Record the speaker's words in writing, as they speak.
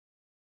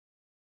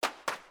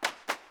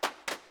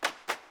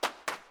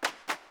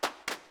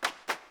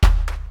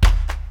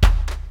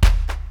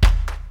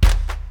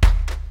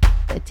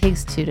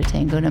takes two to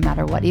tango no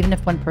matter what. Even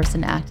if one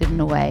person acted in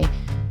a way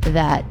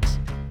that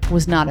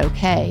was not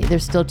okay,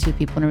 there's still two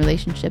people in a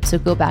relationship. So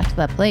go back to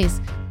that place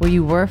where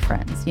you were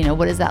friends. You know,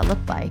 what does that look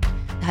like?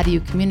 How do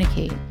you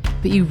communicate?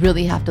 But you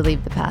really have to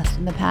leave the past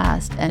in the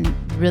past and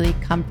really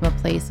come from a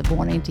place of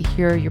wanting to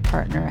hear your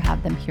partner,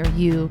 have them hear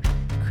you,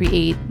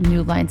 create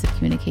new lines of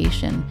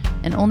communication.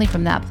 And only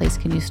from that place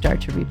can you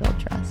start to rebuild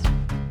trust.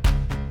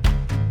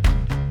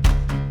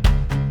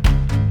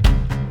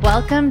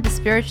 Welcome to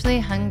Spiritually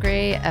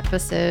Hungry,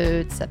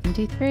 episode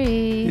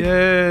 73.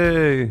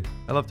 Yay! I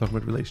love talking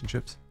about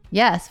relationships.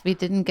 Yes, we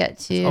didn't get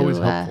to always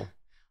helpful.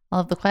 All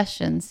of the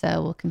questions,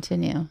 so we'll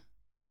continue.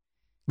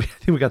 I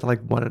think we got to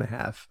like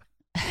 1.5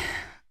 in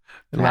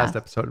the last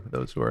episode for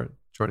those who are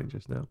joining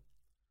just now.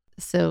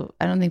 So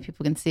I don't think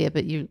people can see it,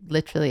 but you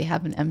literally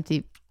have an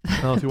empty.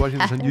 Well, if you're watching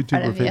this on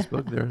YouTube or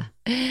Facebook,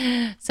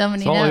 there. So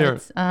many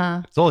notes.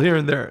 It's all here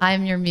and there.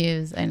 I'm your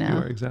muse. I know. You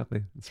are,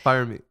 exactly.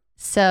 Inspire me.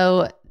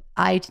 So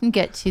I didn't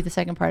get to the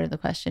second part of the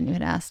question you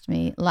had asked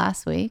me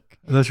last week.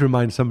 Let's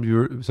remind some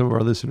of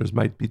our listeners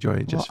might be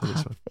joining just for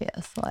this one.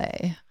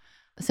 Obviously.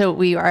 So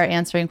we are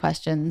answering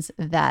questions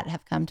that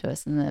have come to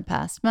us in the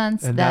past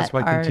months. And that's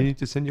why continue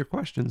to send your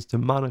questions to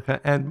Monica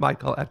and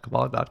Michael at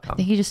Kabbalah.com. I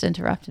think you just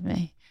interrupted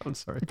me. I'm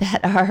sorry.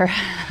 That are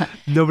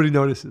nobody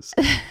notices.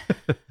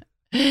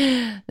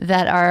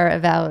 That are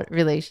about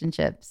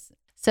relationships.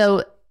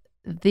 So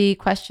the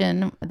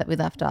question that we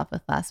left off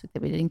with last week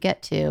that we didn't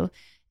get to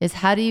is,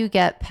 how do you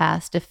get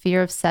past a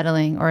fear of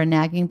settling or a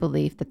nagging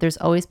belief that there's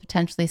always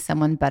potentially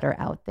someone better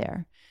out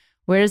there?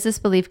 Where does this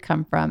belief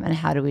come from and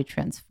how do we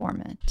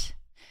transform it?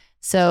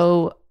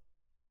 So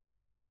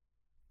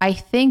I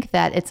think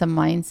that it's a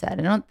mindset.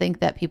 I don't think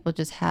that people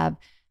just have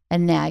a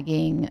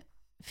nagging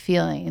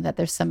feeling that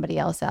there's somebody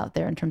else out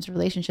there in terms of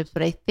relationships,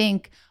 but I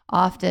think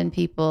often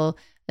people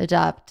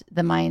adopt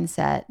the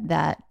mindset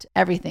that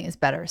everything is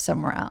better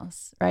somewhere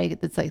else, right?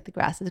 It's like the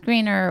grass is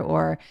greener,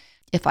 or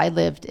if I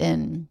lived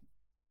in,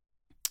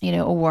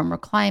 a warmer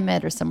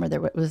climate or somewhere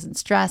there wasn't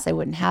stress, I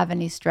wouldn't have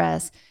any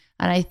stress.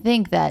 And I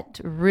think that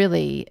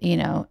really,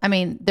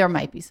 there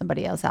might be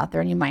somebody else out there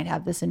and you might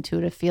have this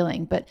intuitive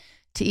feeling, but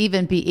to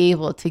even be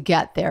able to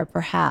get there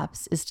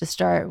perhaps is to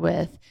start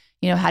with,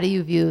 how do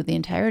you view the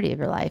entirety of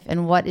your life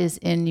and what is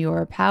in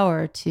your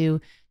power to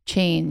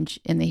change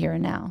in the here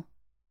and now?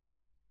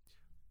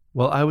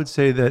 Well, I would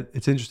say that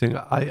it's interesting.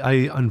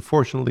 I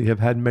unfortunately have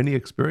had many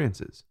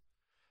experiences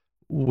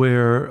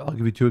where, I'll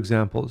give you 2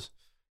 examples.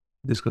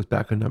 This goes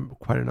back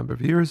quite a number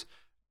of years.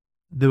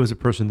 There was a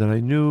person that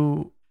I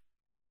knew,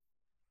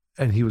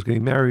 and he was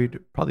getting married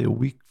probably a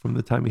week from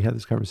the time we had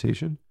this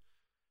conversation.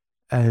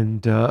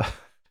 And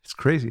it's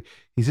crazy.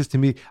 He says to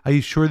me, "Are you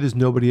sure there's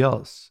nobody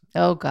else?"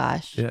 Oh,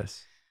 gosh.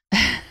 Yes.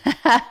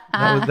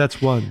 That's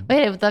one.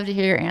 Wait, I would love to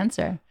hear your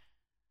answer.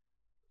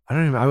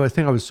 I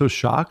think I was so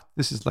shocked.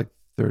 This is like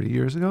 30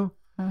 years ago.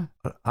 Huh.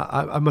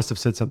 I must have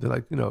said something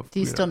like, Do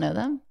you still know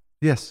them?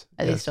 Yes.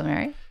 Are they still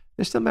married?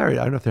 They're still married.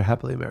 I don't know if they're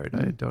happily married.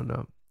 I don't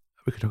know.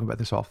 We could talk about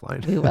this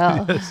offline. We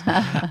will.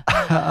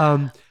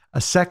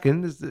 A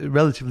second is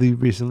relatively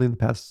recently, in the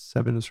past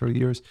 7 or so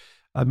years.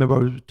 I remember I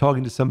was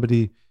talking to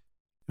somebody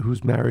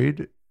who's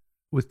married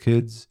with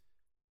kids,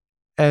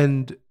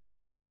 and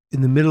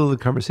in the middle of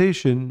the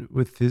conversation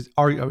with his,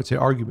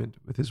 argument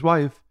with his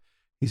wife,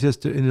 he says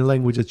in a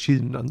language that she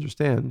didn't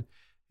understand,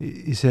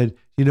 he said,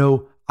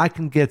 I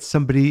can get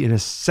somebody in a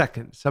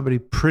second, somebody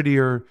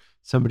prettier,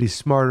 somebody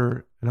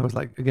smarter. And I was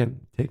like,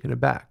 again, taken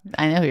aback.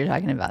 I know who you're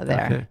talking about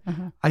there. Okay.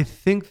 Uh-huh. I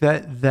think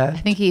that I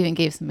think he even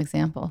gave some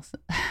examples.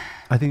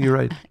 I think you're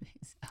right. I think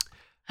so.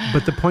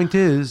 But the point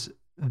is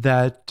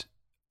that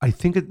I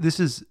think this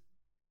is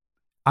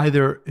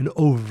either an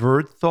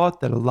overt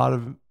thought that a lot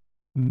of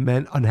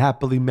men,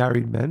 unhappily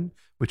married men,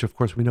 which of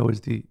course we know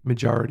is the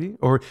majority,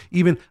 or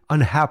even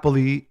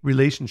unhappily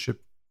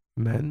relationship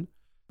men,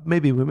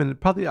 maybe women,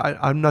 probably,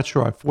 I'm not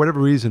sure. For whatever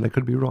reason, I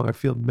could be wrong. I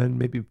feel men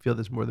maybe feel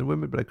this more than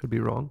women, but I could be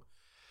wrong.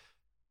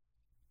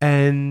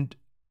 And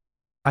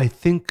I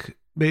think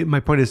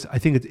my point is, I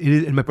think it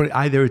is, and my point,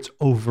 either it's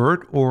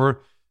overt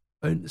or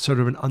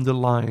sort of an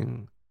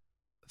underlying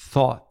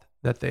thought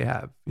that they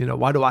have.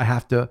 Why do I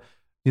have to,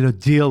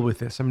 deal with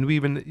this? I mean, we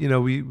even,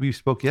 we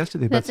spoke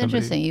yesterday about somebody.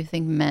 That's interesting. You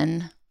think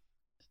men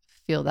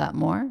feel that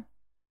more? What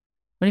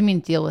do you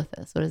mean deal with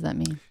this? What does that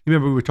mean? You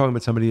remember we were talking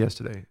about somebody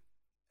yesterday,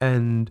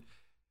 and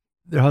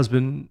their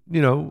husband,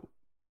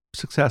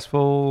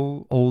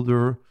 successful,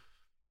 older,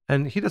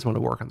 and he doesn't want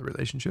to work on the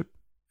relationship.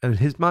 And in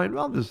his mind,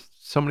 well, there's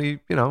so many,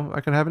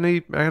 I can have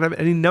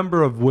any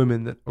number of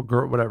women or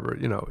girl, whatever,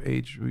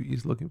 age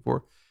he's looking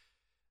for.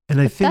 And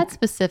I think that's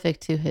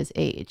specific to his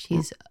age.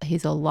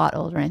 He's a lot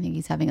older. I think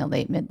he's having a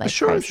late midlife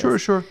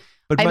crisis. Sure.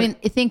 But I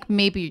think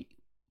maybe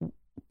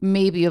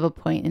you have a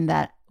point in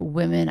that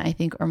women, I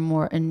think, are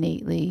more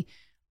innately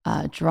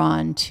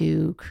drawn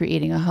to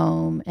creating a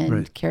home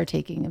and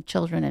caretaking of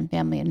children and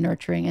family and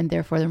nurturing, and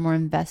therefore they're more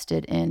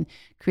invested in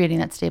creating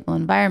that stable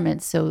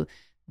environment. So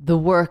the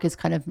work is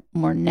kind of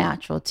more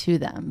natural to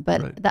them.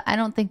 But I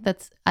don't think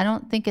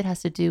it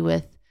has to do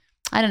with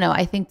I don't know.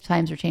 I think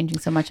times are changing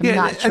so much. I'm Yeah,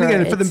 not sure. and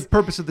again, for the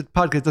purpose of the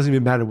podcast, it doesn't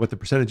even matter what the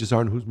percentages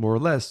are and who's more or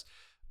less.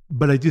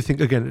 But I do think,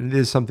 again, it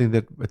is something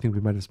that I think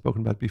we might have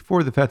spoken about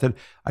before, the fact that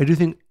I do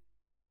think,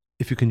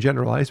 if you can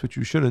generalize, which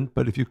you shouldn't,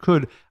 but if you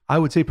could, I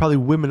would say probably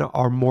women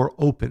are more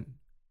open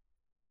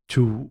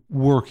to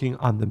working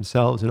on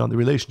themselves and on the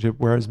relationship,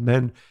 whereas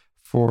men,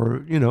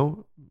 for,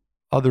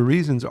 other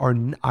reasons, are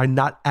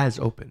not as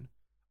open,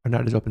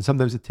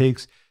 Sometimes it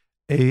takes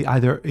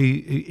either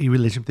a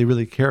relationship they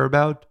really care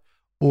about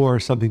or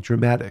something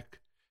dramatic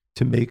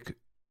to make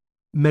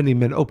many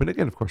men open.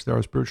 Again, of course, there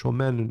are spiritual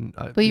men.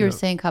 And, but you were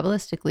saying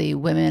Kabbalistically,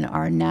 women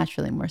are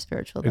naturally more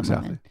spiritual than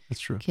women. That's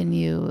true. Can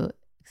you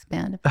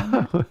expand upon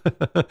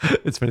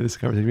that? It's funny, this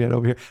conversation we had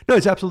over here. No,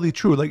 it's absolutely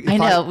true. Like, I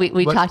know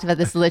we talked about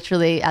this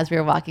literally as we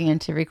were walking in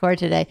to record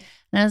today.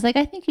 And I was like,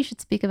 I think you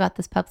should speak about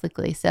this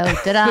publicly. So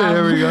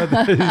there we go.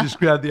 You just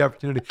grabbed the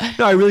opportunity.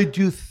 No, I really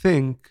do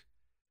think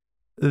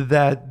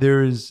that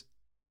there is,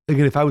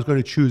 again, if I was going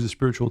to choose a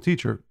spiritual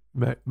teacher,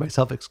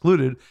 myself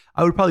excluded,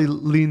 I would probably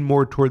lean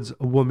more towards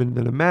a woman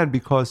than a man,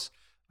 because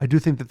I do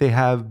think that they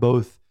have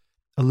both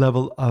a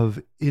level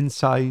of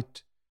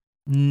insight,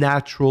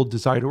 natural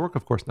desire to work.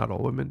 Of course, not all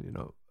women,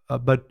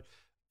 but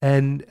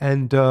and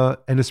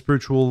a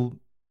spiritual,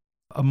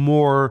 a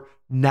more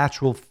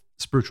natural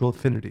spiritual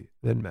affinity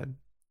than men.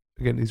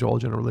 Again, these are all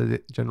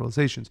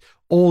generalizations.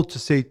 All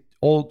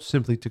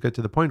simply to get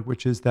to the point,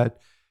 which is that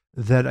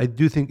I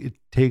do think it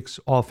takes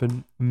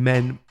often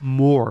men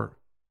more.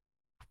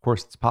 Of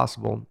course, it's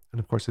possible, and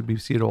of course, we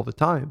see it all the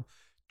time,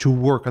 to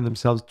work on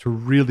themselves, to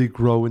really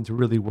grow and to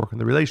really work on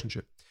the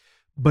relationship.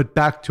 But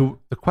back to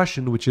the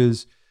question, which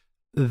is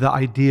the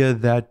idea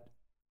that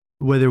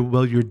whether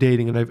you're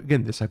dating, and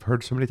I've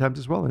heard so many times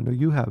as well. I know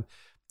you have.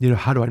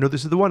 How do I know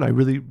this is the one? I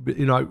really,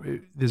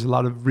 there's a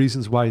lot of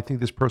reasons why I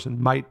think this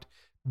person might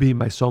be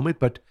my soulmate,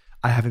 but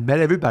I haven't met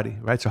everybody,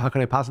 right? So how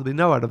can I possibly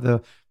know out of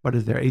the,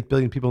 8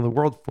 billion people in the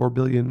world, 4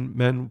 billion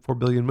men, 4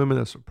 billion women,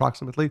 that's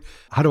approximately.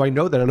 How do I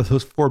know that out of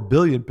those 4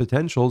 billion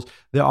potentials,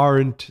 there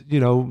aren't,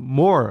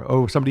 more,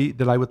 or somebody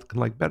that I can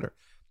like better?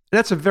 And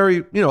that's a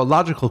very,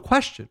 logical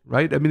question,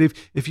 right? I mean,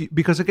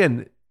 because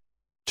again,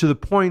 to the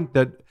point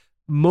that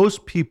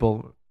most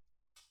people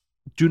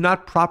do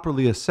not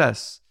properly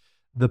assess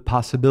the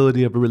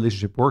possibility of a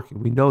relationship working.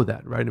 We know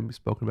that, right? And we've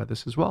spoken about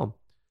this as well.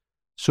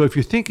 So if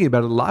you're thinking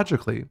about it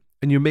logically,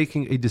 and you're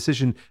making a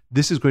decision,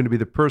 this is going to be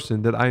the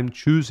person that I'm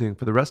choosing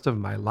for the rest of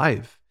my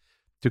life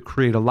to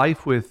create a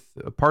life with,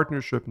 a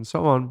partnership and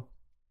so on,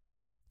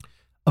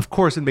 of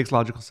course, it makes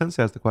logical sense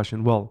to ask the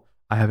question, well,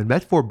 I haven't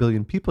met 4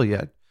 billion people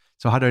yet.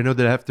 So how do I know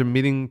that after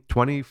meeting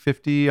 20,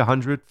 50,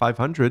 100,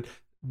 500,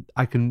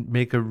 I can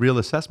make a real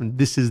assessment?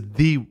 This is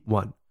the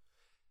one.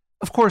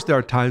 Of course, there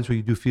are times where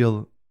you do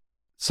feel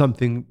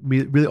something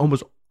really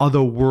almost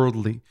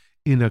otherworldly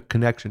in a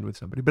connection with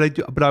somebody.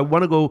 But I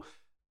want to go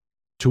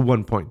to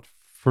one point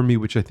for me,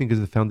 which I think is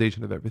the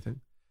foundation of everything.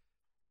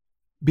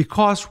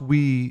 Because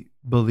we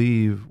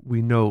believe,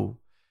 we know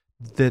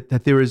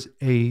that there is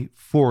a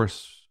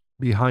force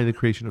behind the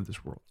creation of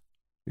this world.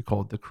 We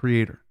call it the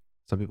Creator.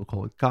 Some people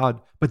call it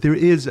God. But there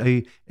is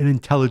an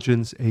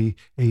intelligence, a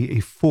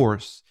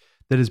force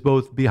that is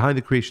both behind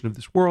the creation of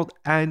this world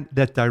and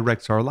that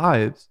directs our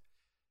lives.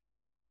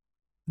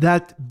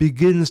 That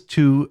begins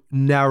to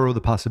narrow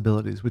the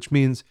possibilities, which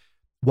means,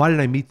 why did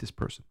I meet this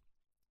person?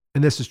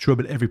 And this is true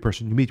about every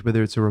person you meet,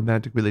 whether it's a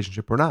romantic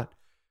relationship or not.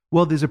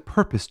 Well, there's a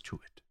purpose to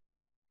it.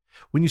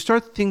 When you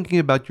start thinking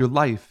about your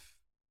life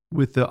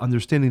with the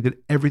understanding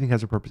that everything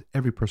has a purpose,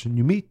 every person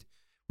you meet,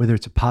 whether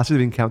it's a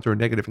positive encounter or a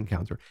negative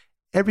encounter,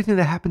 everything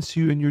that happens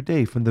to you in your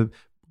day, from the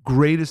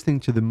greatest thing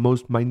to the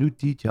most minute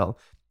detail,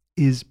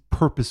 is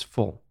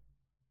purposeful.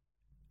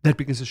 That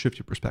begins to shift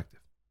your perspective.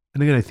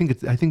 And again, I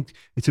think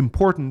it's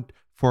important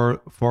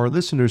for our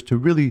listeners to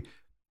really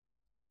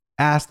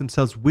ask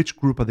themselves, which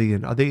group are they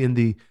in? Are they in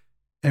the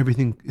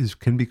everything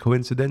can be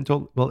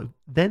coincidental? Well,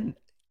 then,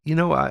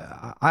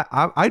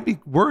 I'd be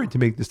worried to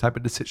make this type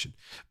of decision,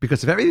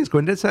 because if everything's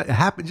coincidental,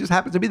 it just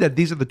happens to be that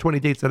these are the 20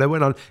 dates that I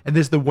went on, and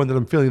this is the one that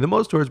I'm feeling the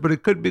most towards. But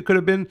it could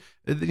have been,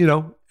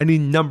 any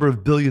number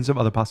of billions of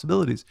other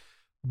possibilities.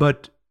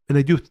 But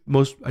I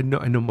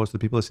know most of the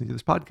people listening to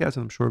this podcast,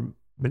 and I'm sure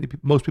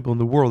most people in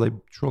the world, I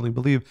truly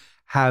believe,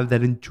 have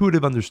that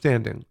intuitive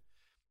understanding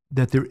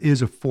that there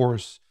is a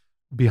force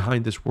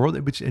behind this world,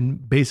 which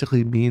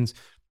basically means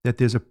that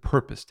there's a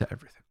purpose to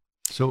everything.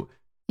 So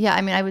yeah,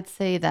 I mean, I would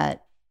say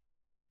that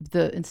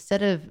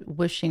instead of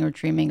wishing or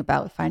dreaming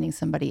about finding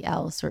somebody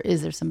else, or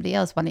is there somebody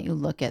else, why don't you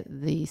look at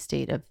the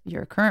state of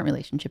your current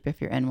relationship,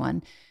 if you're in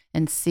one,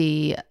 and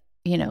see,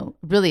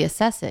 really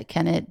assess it.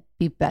 Can it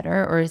be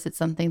better, or is it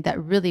something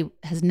that really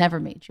has never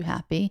made you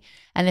happy?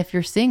 And if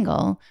you're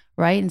single,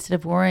 right, instead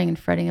of worrying and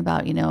fretting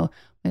about, oh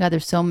my God,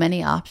 there's so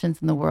many options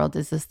in the world,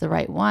 is this the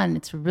right one?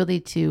 It's really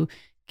to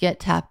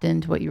get tapped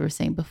into what you were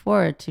saying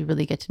before, to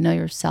really get to know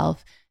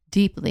yourself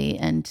deeply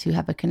and to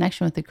have a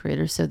connection with the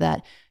Creator, so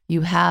that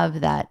you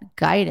have that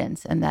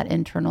guidance and that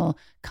internal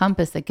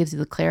compass that gives you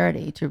the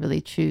clarity to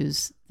really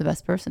choose the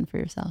best person for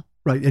yourself.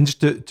 Right. And just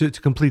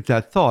to complete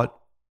that thought,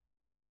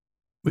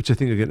 which I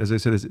think, again, as I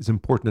said, is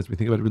important as we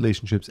think about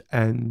relationships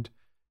and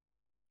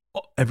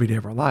every day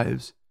of our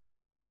lives.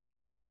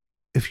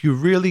 If you're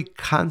really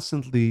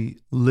constantly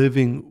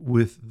living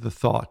with the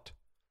thought,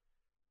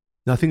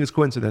 nothing is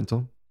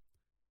coincidental,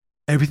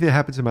 everything that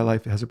happens in my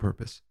life has a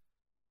purpose.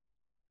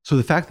 So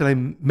the fact that I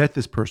met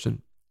this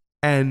person,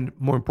 and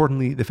more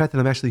importantly, the fact that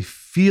I'm actually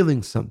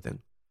feeling something,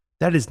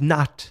 that is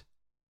not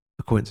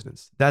a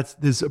coincidence.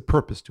 There's a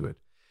purpose to it.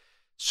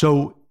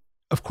 So,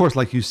 of course,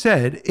 like you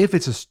said, if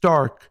it's a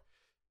stark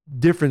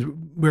difference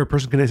where a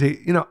person can say,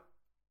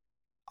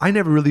 I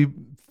never really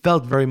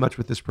felt very much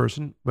with this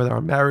person, whether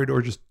I'm married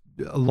or just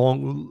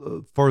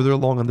further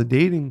along on the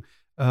dating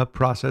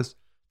process,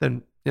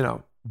 then,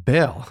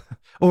 bail.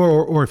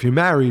 or if you're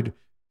married,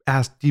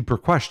 ask deeper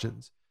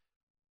questions.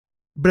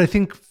 But I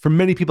think for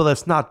many people,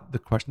 that's not the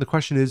question. The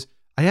question is,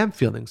 I am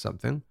feeling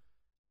something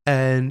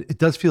and it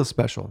does feel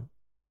special.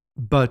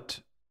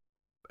 But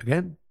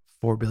again,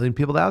 4 billion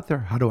people out there.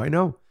 How do I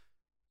know?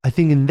 I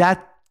think in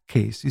that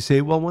case, you say,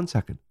 well, one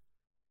second.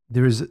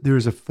 There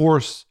is a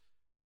force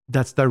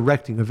that's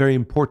directing, a very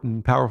important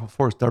and powerful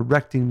force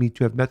directing me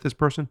to have met this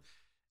person.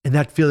 And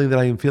that feeling that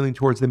I am feeling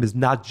towards them is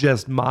not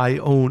just my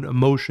own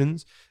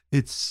emotions.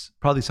 It's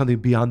probably something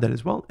beyond that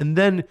as well. And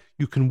then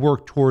you can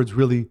work towards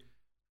really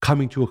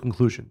coming to a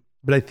conclusion.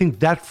 But I think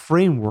that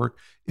framework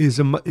is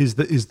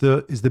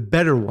the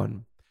better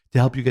one to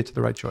help you get to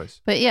the right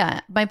choice. But yeah,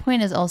 my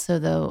point is also,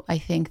 though, I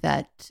think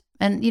that,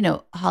 and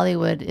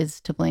Hollywood is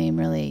to blame,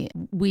 really.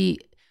 We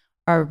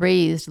are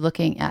raised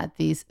looking at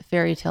these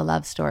fairy tale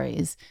love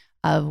stories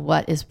of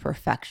what is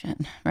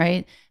perfection,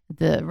 right?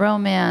 The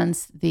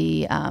romance,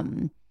 the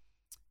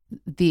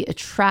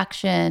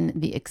attraction,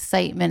 the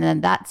excitement,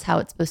 and that's how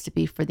it's supposed to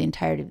be for the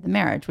entirety of the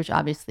marriage, which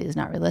obviously is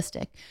not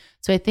realistic.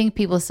 So I think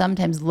people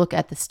sometimes look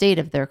at the state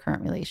of their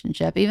current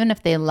relationship, even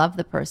if they love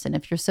the person.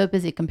 If you're so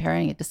busy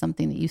comparing it to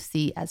something that you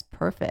see as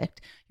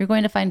perfect, you're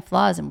going to find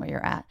flaws in where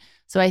you're at.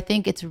 So I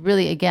think it's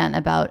really, again,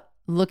 about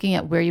looking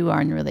at where you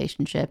are in your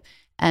relationship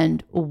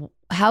and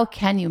how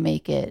can you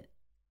make it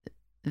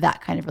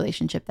that kind of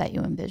relationship that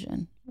you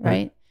envision,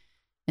 right?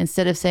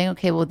 Instead of saying,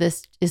 okay, well,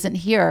 this isn't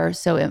here,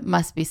 so it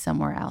must be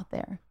somewhere out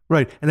there.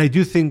 Right. And I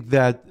do think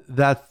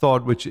that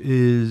thought, which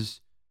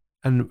is,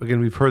 and again,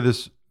 we've heard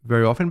this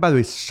very often. By the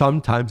way,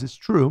 sometimes it's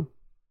true.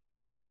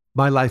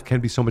 My life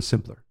can be so much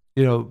simpler.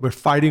 We're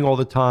fighting all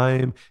the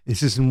time.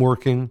 This isn't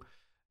working.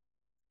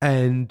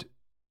 And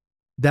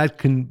that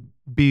can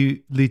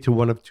lead to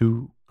one of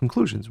two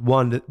conclusions.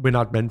 One, that we're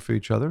not meant for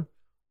each other,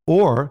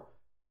 or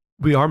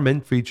we are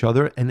meant for each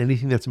other, and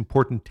anything that's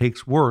important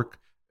takes work,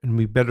 and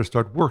we better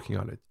start working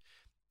on it.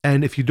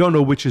 And if you don't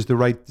know which is the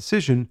right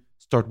decision,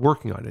 start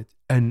working on it,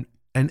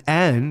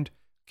 and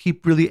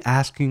keep really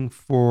asking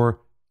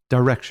for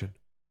direction.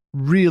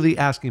 Really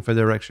asking for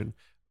direction.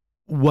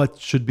 What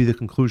should be the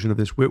conclusion of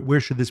this? Where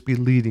should this be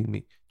leading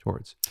me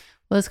towards?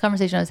 Well, this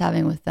conversation I was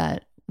having with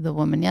the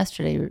woman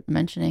yesterday,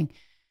 mentioning,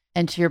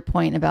 and to your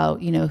point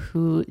about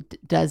who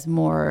does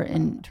more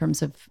in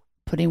terms of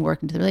putting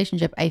work into the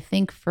relationship, I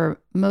think for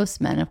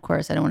most men, of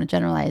course, I don't want to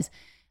generalize,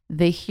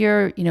 they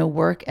hear,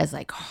 work as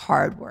like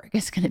hard work.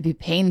 It's going to be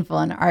painful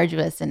and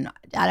arduous. And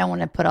I don't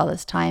want to put all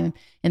this time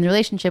in the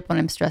relationship when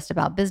I'm stressed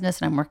about business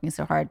and I'm working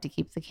so hard to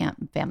keep the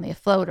family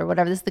afloat or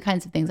whatever. This is the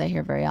kinds of things I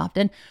hear very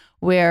often,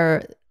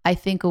 where I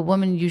think a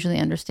woman usually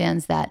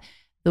understands that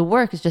the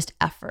work is just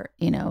effort,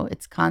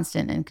 it's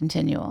constant and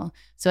continual.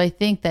 So I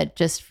think that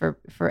just for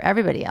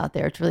everybody out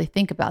there to really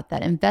think about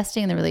that,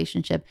 investing in the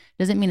relationship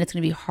doesn't mean it's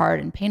going to be hard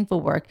and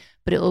painful work,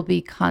 but it will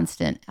be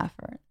constant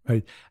effort.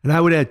 Right. And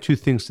I would add two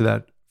things to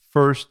that.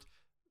 First,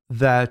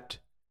 that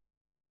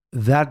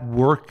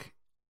work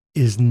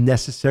is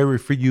necessary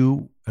for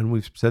you, and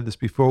we've said this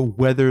before,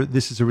 whether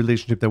this is a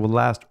relationship that will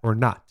last or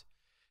not.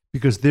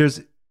 Because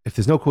if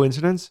there's no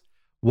coincidence,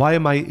 why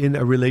am I in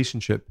a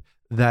relationship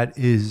that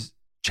is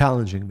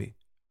challenging me?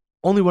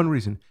 Only one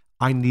reason: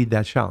 I need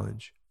that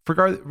challenge.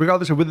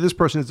 Regardless of whether this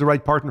person is the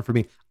right partner for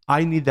me,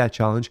 I need that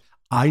challenge.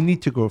 I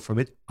need to grow from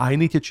it. I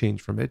need to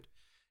change from it.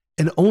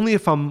 And only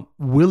if I'm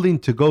willing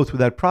to go through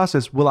that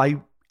process will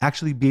I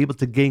actually be able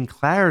to gain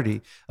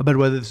clarity about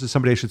whether this is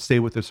somebody I should stay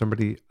with or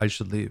somebody I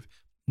should leave.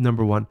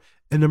 Number one.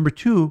 And number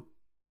two,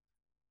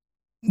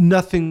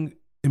 nothing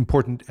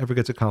important ever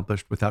gets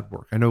accomplished without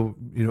work. I know,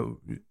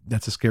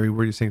 that's a scary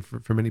word you're saying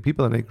for many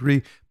people, and I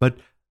agree. But,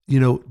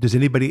 does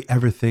anybody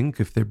ever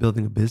think if they're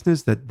building a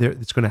business that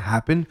it's going to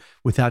happen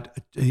without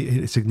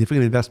a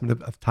significant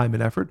investment of time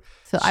and effort?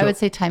 So I would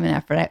say time and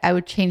effort. I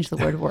would change the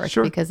word work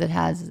because it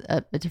has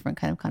a different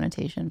kind of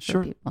connotation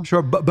for people.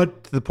 Sure.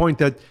 But to the point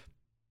that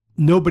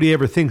nobody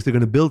ever thinks they're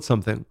going to build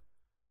something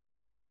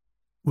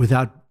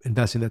without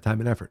investing that time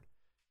and effort.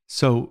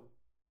 So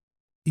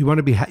you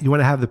want to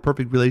have the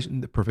perfect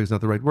relation. The perfect is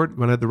not the right word. You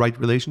want to have the right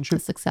relationship.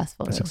 A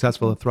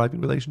successful, thriving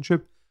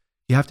relationship.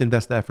 You have to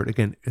invest the effort.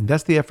 Again,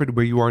 invest the effort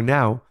where you are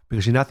now,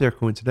 because you're not there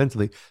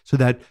coincidentally, so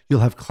that you'll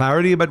have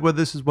clarity about whether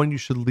this is one you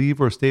should leave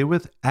or stay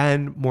with.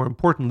 And more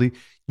importantly,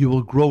 you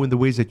will grow in the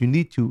ways that you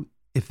need to,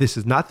 if this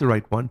is not the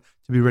right one,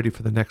 to be ready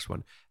for the next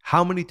one.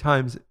 How many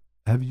times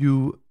have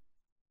you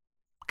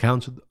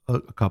counseled a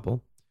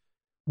couple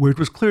where it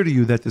was clear to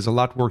you that there's a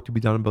lot of work to be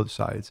done on both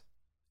sides.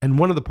 And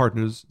one of the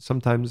partners,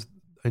 sometimes,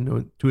 I know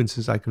in 2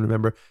 instances I can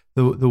remember,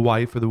 the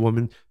wife or the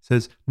woman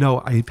says,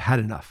 no, I've had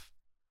enough.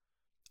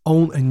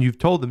 Oh, and you've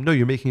told them, no,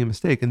 you're making a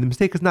mistake. And the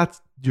mistake is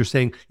not you're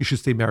saying you should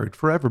stay married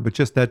forever, but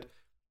just that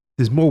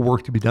there's more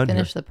work to be done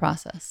Finish here. the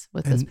process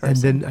with this person.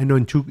 And then I know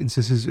in 2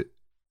 instances,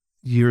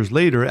 years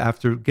later,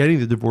 after getting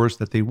the divorce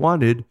that they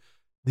wanted,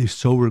 they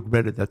so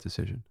regretted that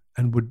decision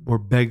and were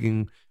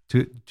begging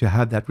to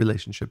have that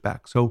relationship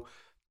back. So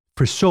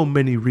for so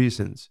many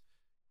reasons,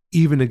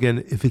 even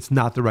again, if it's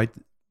not the right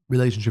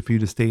relationship for you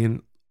to stay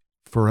in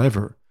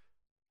forever,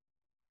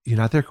 you're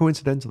not there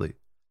coincidentally.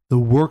 The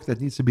work that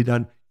needs to be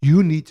done,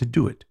 you need to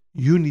do it.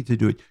 You need to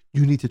do it.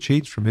 You need to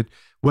change from it,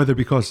 whether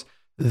because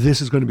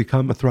this is going to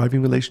become a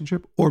thriving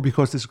relationship or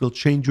because this will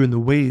change you in the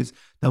ways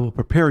that will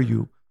prepare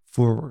you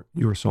for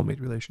your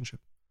soulmate relationship.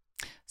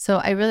 So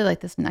I really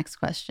like this next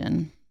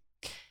question.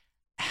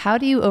 How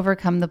do you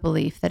overcome the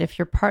belief that if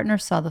your partner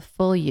saw the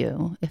full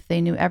you, if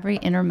they knew every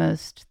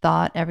innermost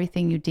thought,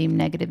 everything you deem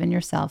negative in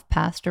yourself,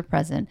 past or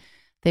present,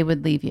 they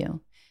would leave you?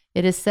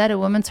 It is said a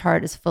woman's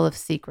heart is full of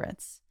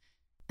secrets.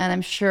 And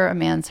I'm sure a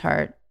man's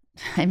heart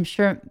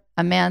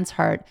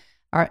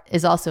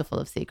is also full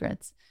of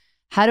secrets.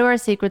 How do our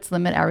secrets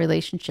limit our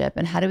relationship?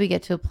 And how do we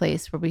get to a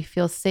place where we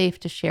feel safe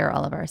to share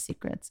all of our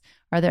secrets?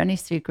 Are there any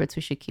secrets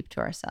we should keep to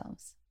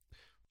ourselves?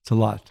 It's a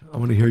lot. I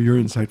want to hear your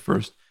insight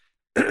first.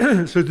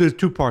 So there's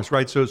 2 parts,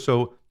 right?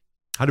 So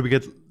how do we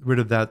get rid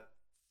of that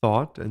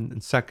thought?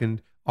 And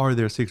second, are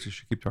there secrets we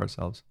should keep to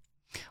ourselves?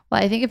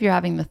 Well, I think if you're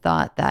having the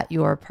thought that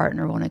your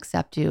partner won't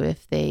accept you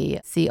if they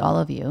see all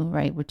of you,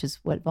 right, which is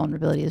what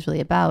vulnerability is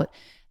really about,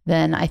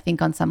 then I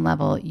think on some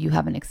level you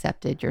haven't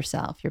accepted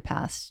yourself, your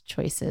past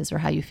choices, or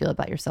how you feel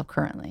about yourself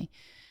currently.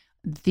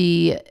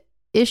 The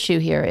issue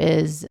here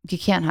is you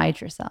can't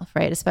hide yourself,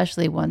 right?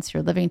 Especially once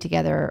you're living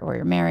together or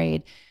you're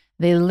married.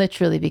 They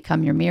literally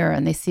become your mirror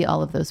and they see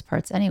all of those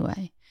parts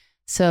anyway.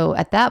 So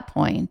at that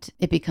point,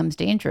 it becomes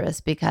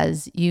dangerous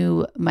because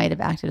you might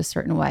have acted a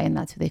certain way and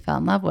that's who they fell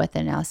in love with.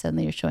 And now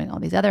suddenly you're showing all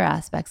these other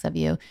aspects of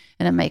you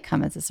and it might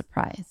come as a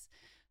surprise.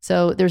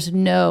 So there's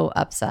no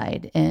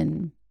upside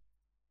in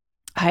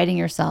hiding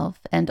yourself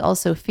and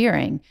also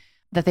fearing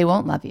that they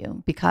won't love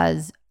you,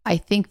 because I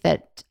think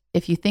that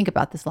if you think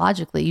about this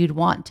logically, you'd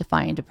want to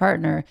find a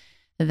partner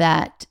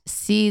that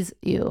sees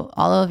you,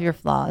 all of your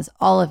flaws,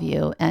 all of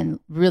you, and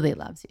really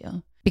loves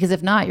you. Because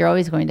if not, you're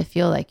always going to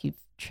feel like you've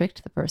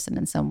tricked the person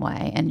in some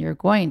way, and you're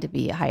going to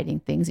be hiding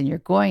things, and you're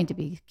going to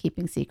be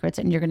keeping secrets,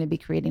 and you're going to be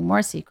creating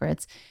more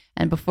secrets.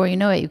 And before you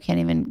know it, you can't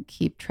even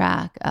keep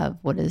track of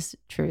what is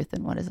truth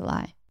and what is a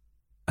lie.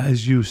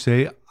 As you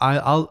say,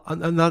 I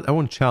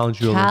won't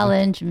challenge you.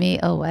 Challenge me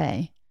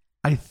away.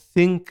 I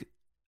think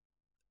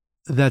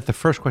that the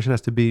first question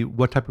has to be,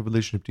 what type of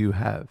relationship do you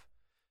have?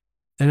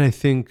 And I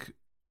think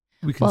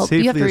we can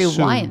safely assume... you have to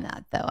rewind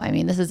that, though. I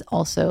mean, this is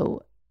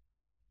also,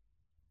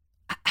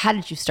 how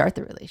did you start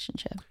the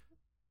relationship?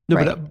 No,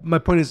 right? But my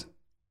point is,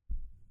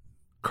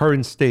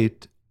 current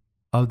state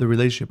of the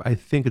relationship, I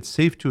think it's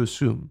safe to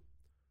assume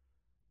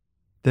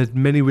that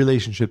many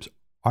relationships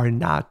are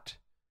not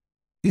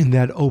in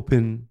that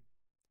open,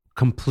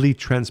 complete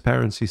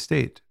transparency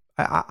state.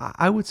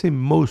 I would say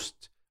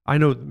most, I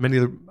know many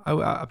of the,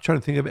 I'm trying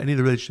to think of any of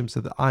the relationships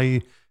that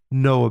I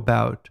know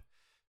about,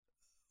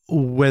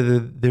 whether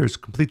there's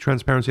complete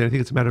transparency. I think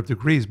it's a matter of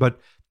degrees, but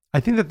I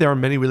think that there are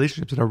many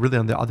relationships that are really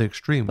on the other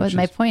extreme. But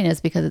my point is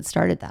because it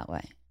started that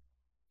way.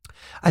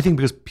 I think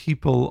because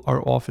people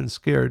are often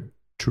scared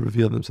to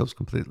reveal themselves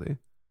completely.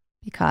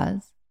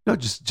 Because? No,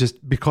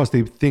 just because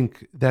they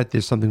think that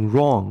there's something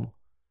wrong.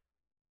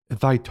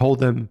 If I told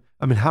them,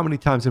 I mean, how many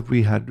times have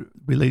we had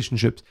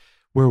relationships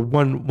where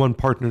one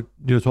partner,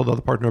 told the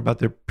other partner about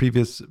their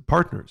previous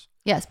partners?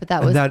 Yes, but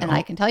that was, and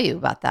I can tell you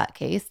about that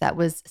case. That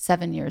was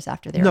 7 years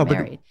after they were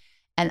married.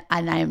 And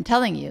I am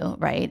telling you,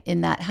 right, in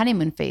that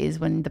honeymoon phase,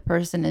 when the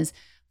person is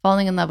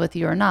falling in love with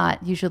you or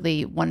not,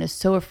 usually one is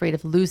so afraid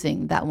of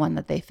losing that one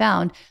that they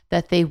found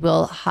that they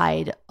will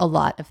hide a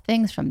lot of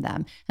things from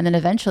them. And then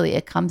eventually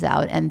it comes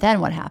out. And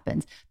then what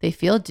happens? They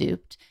feel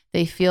duped.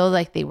 They feel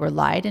like they were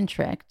lied and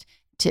tricked.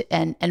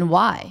 And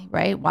why,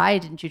 right? Why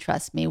didn't you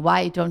trust me?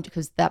 Why don't you?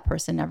 Because that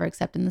person never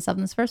accepted themselves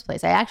in the first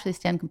place. I actually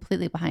stand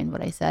completely behind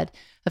what I said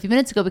a few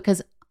minutes ago,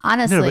 because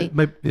honestly,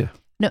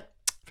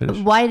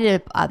 why did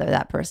it bother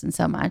that person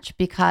so much?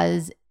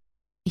 Because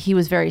he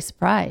was very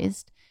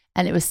surprised,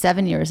 and it was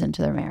 7 years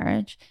into their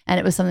marriage, and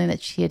it was something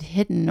that she had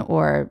hidden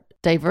or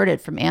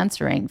diverted from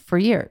answering for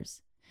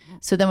years.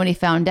 So then when he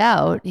found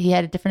out, he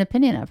had a different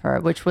opinion of her,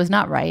 which was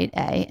not right,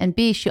 A. And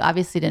B, she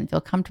obviously didn't feel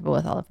comfortable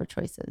with all of her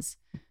choices.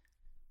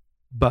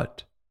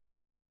 But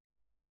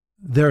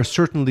there are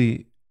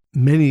certainly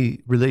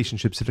many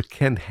relationships that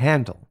can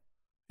handle,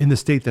 in the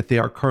state that they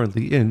are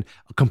currently in,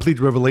 a complete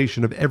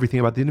revelation of everything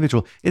about the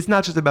individual. It's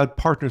not just about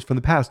partners from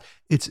the past.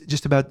 It's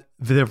just about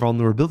their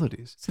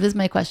vulnerabilities. So this is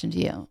my question to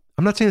you.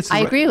 I'm not saying it's... I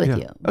agree with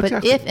you. But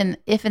exactly.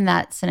 if in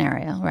that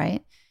scenario,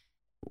 right,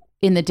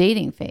 in the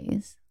dating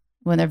phase,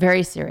 when they're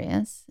very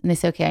serious and they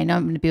say, okay, I know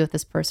I'm going to be with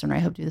this person, or I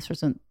hope to be with this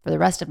person for the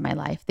rest of my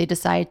life, they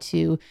decide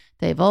to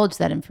divulge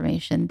that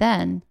information,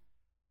 then.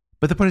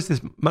 But the point is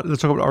this,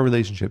 let's talk about our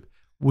relationship.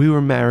 We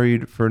were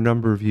married for a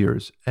number of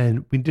years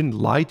and we didn't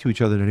lie to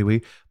each other in any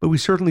way, but we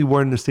certainly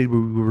weren't in a state where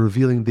we were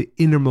revealing the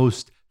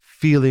innermost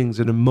feelings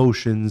and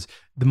emotions,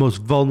 the most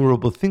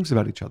vulnerable things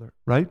about each other,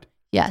 right?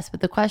 Yes, but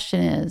the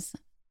question is,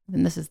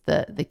 and this is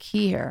the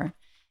key here,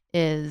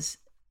 is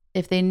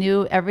if they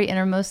knew every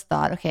innermost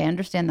thought, okay, I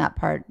understand that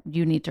part,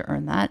 you need to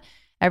earn that.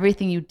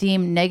 Everything you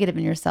deem negative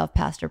in yourself,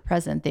 past or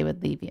present, they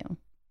would leave you.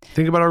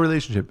 Think about our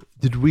relationship.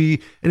 Did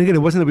we, and again, it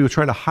wasn't that we were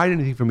trying to hide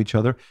anything from each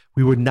other.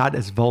 We were not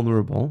as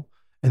vulnerable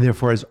and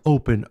therefore as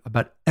open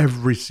about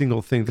every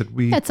single thing that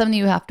we. It's something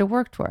you have to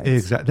work towards.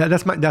 Exactly.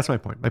 That's my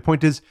point. My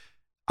point is,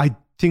 I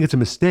think it's a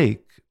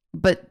mistake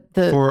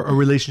for a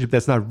relationship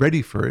that's not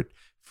ready for it,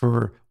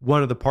 for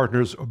one of the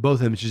partners or both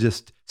of them to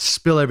just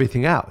spill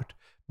everything out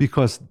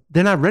because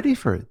they're not ready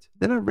for it.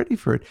 They're not ready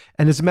for it.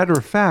 And as a matter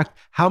of fact,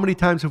 how many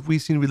times have we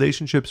seen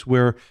relationships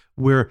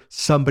where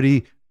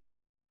somebody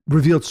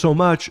revealed so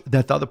much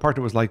that the other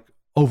partner was like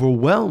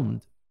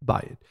overwhelmed by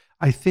it?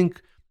 I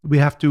think we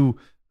have to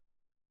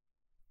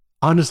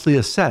honestly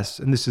assess,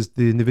 and this is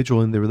the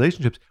individual in the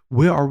relationships,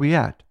 where are we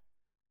at?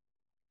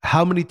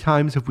 How many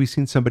times have we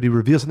seen somebody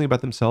reveal something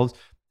about themselves,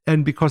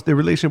 and because their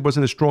relationship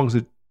wasn't as strong as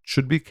it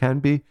should be, can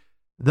be,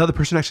 the other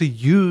person actually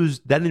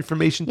used that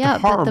information to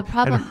harm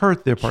and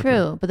hurt their partner?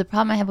 True, but the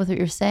problem I have with what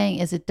you're saying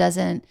is it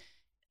doesn't,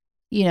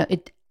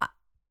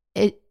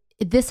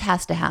 this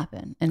has to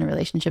happen in a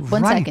relationship.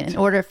 One second, in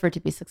order for it to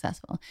be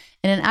successful.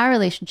 And in our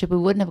relationship, we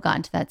wouldn't have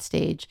gotten to that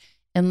stage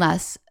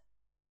unless,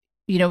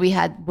 we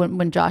had,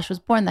 when Josh was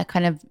born, that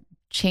kind of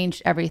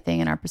changed everything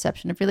in our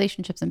perception of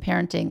relationships and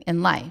parenting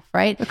in life,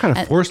 right? It kind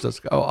of forced us,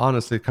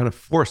 honestly, it kind of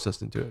forced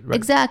us into it, right?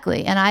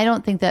 Exactly. And I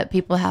don't think that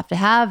people have to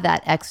have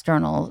that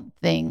external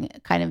thing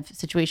kind of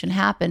situation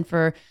happen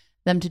for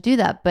them to do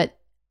that. But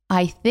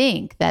I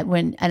think that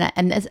when,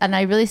 and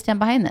I really stand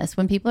behind this,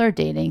 when people are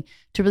dating,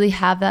 to really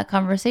have that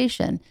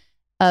conversation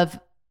of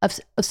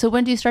so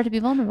when do you start to be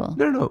vulnerable?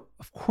 No.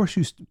 Of course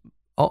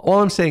all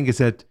I'm saying is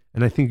that,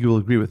 and I think you will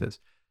agree with this.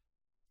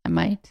 I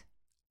might.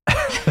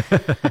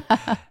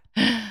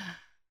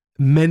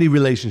 Many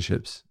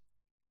relationships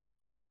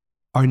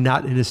are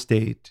not in a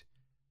state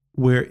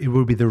where it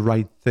would be the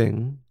right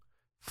thing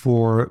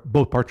for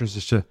both partners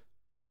just to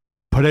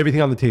put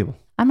everything on the table.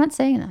 I'm not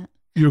saying that.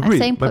 You agree.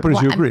 My point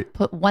is you agree.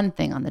 Put one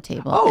thing on the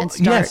table and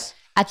start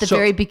at the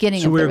very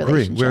beginning of the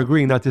relationship. We're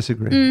agreeing, not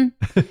disagreeing.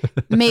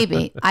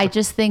 Maybe. I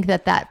just think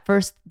that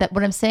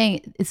what I'm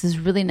saying, this is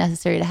really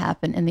necessary to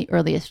happen in the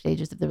earliest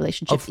stages of the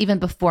relationship, even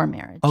before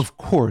marriage. Of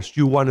course,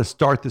 you want to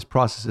start this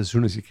process as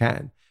soon as you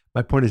can.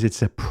 My point is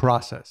it's a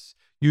process.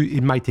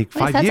 It might take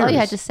 5 years. That's all you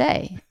had to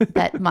say.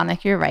 That,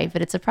 Monica, you're right,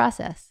 but it's a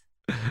process.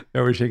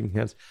 Now we're shaking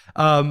hands.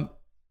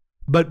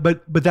 But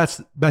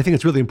I think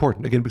it's really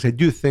important, again, because I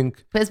do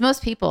think. Because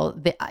most people,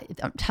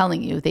 I'm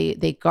telling you,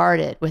 they guard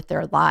it with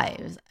their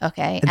lives,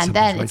 okay? And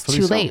then it's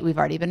too late. We've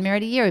already been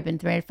married a year. We've been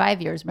married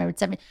 5 years, married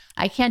 7 years.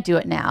 I can't do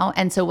it now.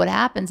 And so what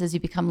happens is you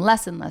become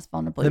less and less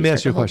vulnerable. Let me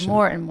ask you a hold question.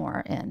 More and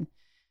more in.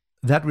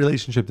 That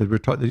relationship that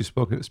that you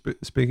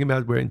speaking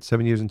about, where in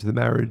 7 years into the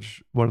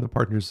marriage, one of the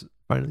partners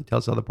finally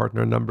tells the other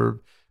partner a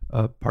number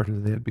of partners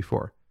that they had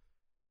before.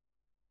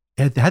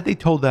 Had they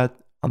told that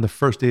on the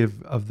first day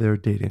of their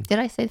dating? Did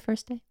I say the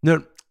first day?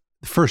 No,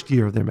 the first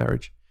year of their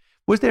marriage.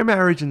 Was their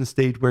marriage in the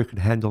state where it could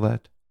handle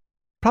that?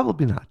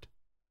 Probably not.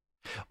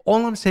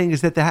 All I'm saying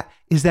is I'm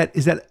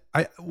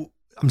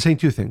saying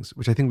two things,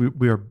 which I think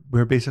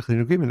we're basically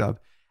in agreement of.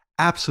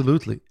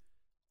 Absolutely,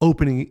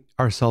 opening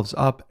ourselves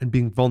up and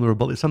being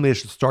vulnerable is something that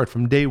should start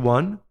from day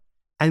one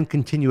and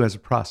continue as a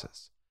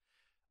process.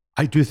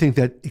 I do think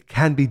that it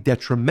can be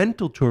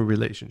detrimental to a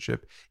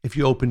relationship if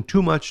you open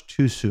too much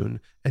too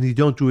soon and you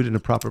don't do it in a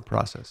proper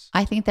process.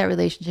 I think that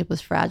relationship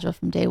was fragile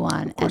from day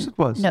one. Of course it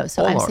was. No,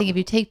 so I'm saying if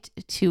you take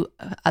two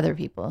other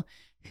people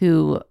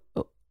who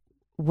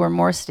were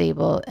more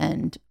stable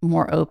and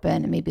more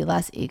open and maybe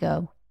less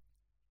ego,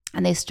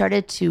 and they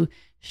started to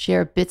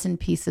share bits and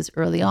pieces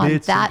early on,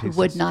 that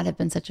would not have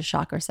been such a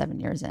shocker 7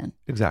 years in.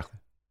 Exactly.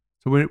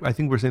 So I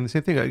think we're saying the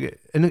same thing.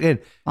 And again,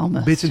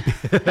 almost bits and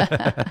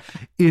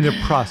in a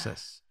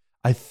process.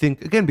 I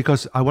think, again,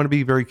 because I want to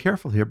be very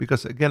careful here,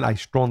 because again, I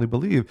strongly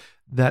believe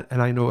that,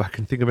 and I know I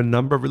can think of a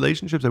number of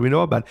relationships that we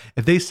know about.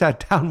 If they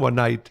sat down one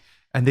night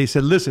and they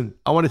said, listen,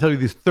 I want to tell you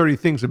these 30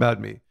 things about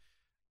me,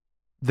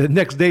 the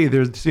next day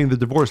they're seeing the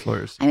divorce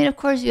lawyers. I mean, of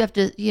course you have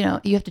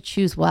to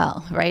choose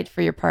well, right?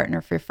 For your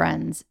partner, for your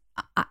friends.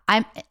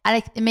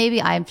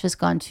 Maybe I've just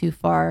gone too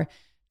far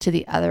to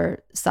the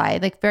other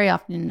side. Like very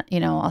often,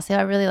 I'll say,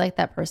 I really like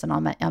that person. I'll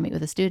meet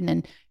with a student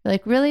and you're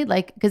like, really?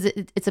 Like, because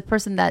it's a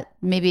person that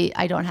maybe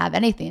I don't have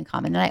anything in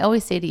common. And I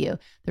always say to you,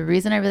 the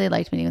reason I really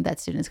liked meeting with that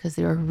student is because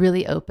they were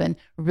really open,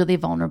 really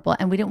vulnerable.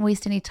 And we didn't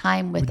waste any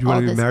time with Would you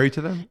want to be married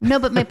to them? No,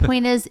 but my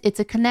point is it's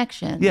a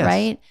connection,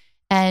 right?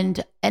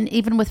 And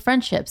even with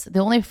friendships, the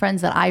only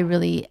friends that I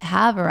really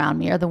have around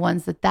me are the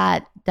ones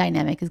that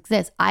dynamic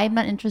exists. I'm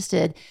not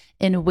interested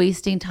in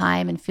wasting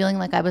time and feeling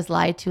like I was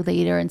lied to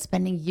later and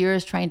spending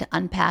years trying to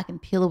unpack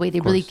and peel away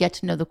to really get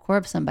to know the core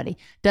of somebody.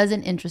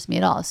 Doesn't interest me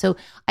at all. So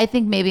I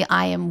think maybe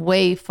I am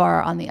way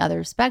far on the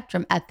other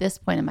spectrum at this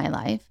point in my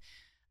life.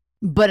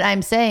 But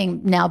I'm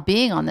saying now,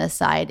 being on this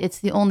side, it's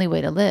the only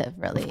way to live,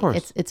 really. Of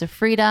course. It's a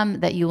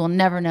freedom that you will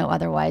never know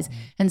otherwise.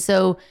 And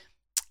so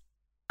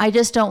I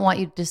just don't want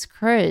you to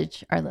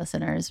discourage our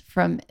listeners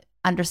from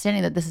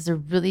understanding that this is a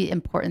really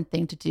important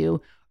thing to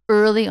do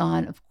early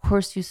on. Of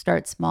course, you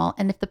start small.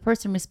 And if the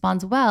person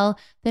responds well,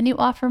 then you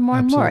offer more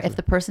and more. If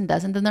the person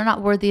doesn't, then they're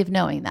not worthy of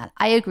knowing that.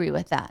 I agree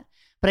with that.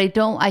 But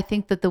I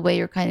think that the way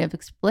you're kind of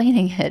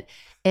explaining it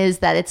is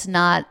that it's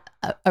not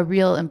a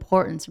real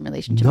importance in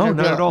relationship. No, a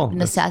not real at all.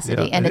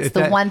 Necessity. And it's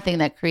the one thing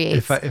that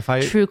creates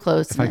true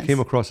closeness. If I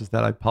came across as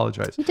that, I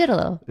apologize. You did a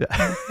little.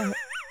 Yeah.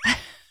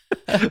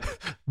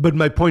 But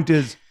my point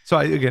is, so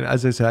again,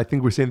 as I said, I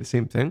think we're saying the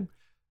same thing.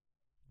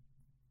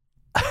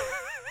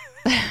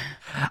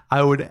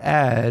 I would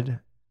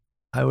add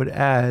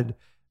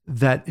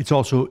that it's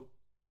also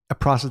a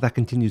process that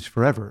continues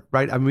forever,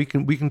 right? I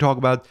mean, we can talk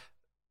about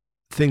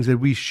things that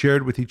we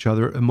shared with each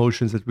other,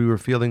 emotions that we were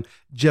feeling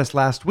just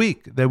last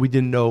week that we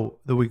didn't know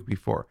the week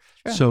before.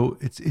 Sure. So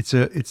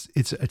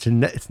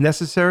it's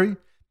necessary.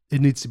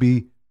 It needs to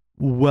be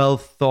well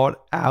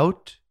thought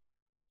out,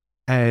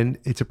 and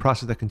it's a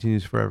process that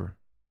continues forever.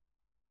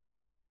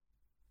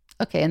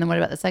 Okay, and then what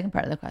about the second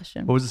part of the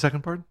question? What was the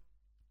second part?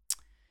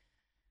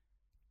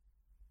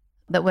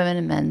 That women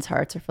and men's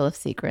hearts are full of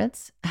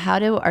secrets. How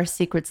do our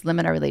secrets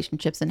limit our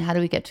relationships, and how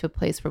do we get to a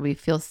place where we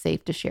feel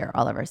safe to share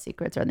all of our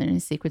secrets? Are there any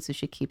secrets we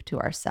should keep to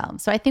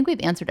ourselves? So I think we've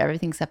answered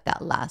everything except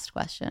that last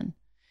question.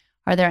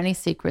 Are there any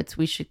secrets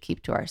we should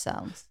keep to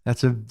ourselves?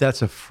 That's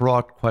a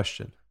fraught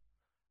question.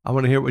 I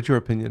want to hear what your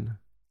opinion.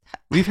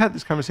 We've had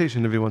this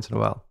conversation every once in a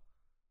while.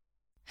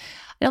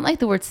 I don't like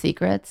the word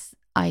secrets.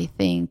 I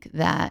think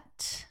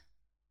that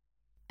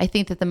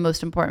the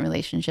most important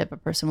relationship a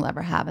person will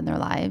ever have in their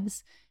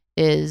lives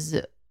is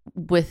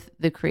with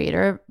the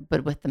creator,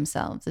 but with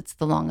themselves. It's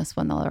the longest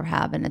one they'll ever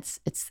have. And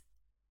it's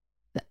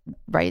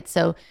right.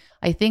 So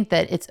I think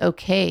that it's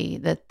okay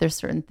that there's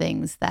certain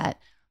things that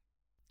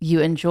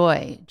you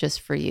enjoy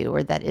just for you,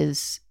 or that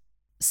is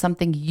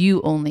something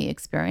you only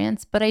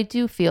experience. But I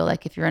do feel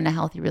like if you're in a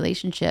healthy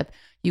relationship,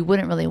 you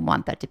wouldn't really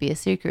want that to be a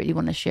secret. You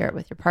want to share it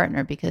with your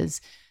partner because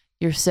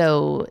you're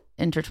so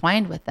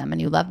intertwined with them and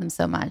you love them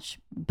so much,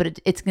 but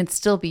it can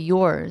still be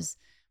yours.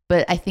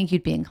 But I think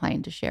you'd be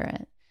inclined to share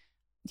it.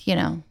 You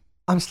know,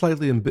 I'm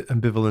slightly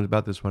ambivalent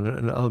about this one,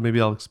 and maybe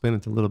I'll explain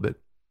it a little bit.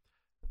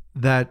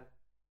 That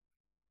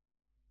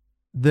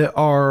there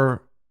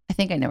are, I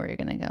think I know where you're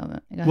going to go.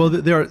 Well,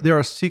 there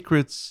are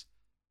secrets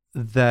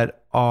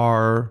that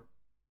are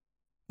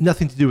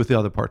nothing to do with the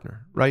other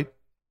partner, right?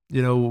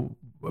 You know,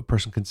 a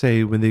person can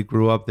say when they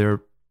grew up, their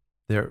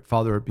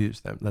father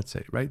abused them. Let's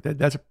say, right?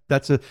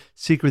 That's a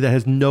secret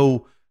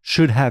that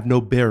should have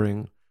no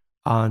bearing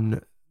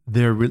on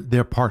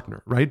their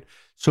partner, right?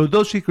 So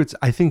those secrets,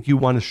 I think you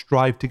want to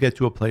strive to get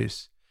to a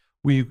place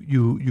where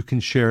you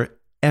can share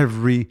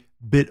every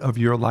bit of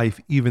your life,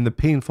 even the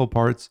painful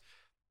parts,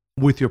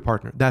 with your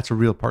partner. That's a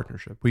real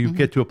partnership where you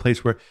get to a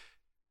place where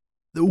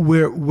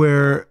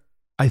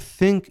I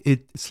think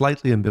it's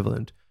slightly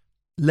ambivalent.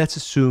 Let's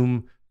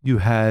assume you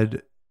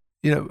had,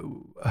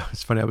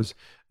 it's funny. I was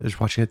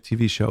watching a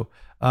TV show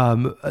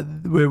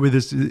where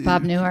this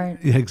Bob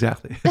Newhart. Yeah,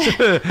 exactly.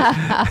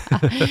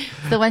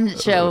 The one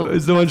show.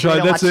 It's the one show.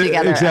 That's it.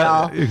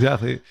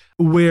 Exactly.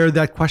 Where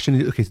that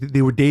question. Okay, so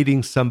they were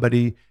dating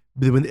somebody.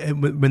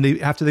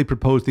 After they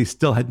proposed, they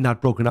still had not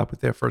broken up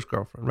with their first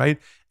girlfriend, right?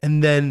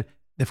 And then,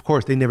 of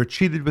course, they never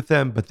cheated with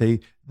them, but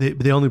they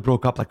only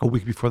broke up like a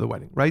week before the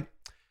wedding, right?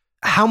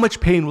 How much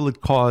pain will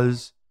it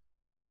cause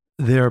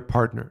their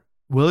partner?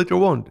 Will it or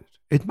won't it?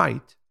 It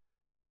might.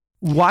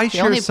 Why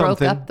share something? They only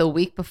broke up the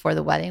week before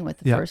the wedding with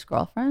the first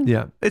girlfriend?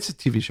 Yeah, it's a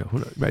TV show,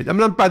 right? I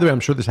mean, by the way,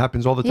 I'm sure this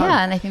happens all the time.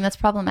 Yeah, and I think that's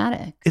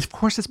problematic. Of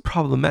course, it's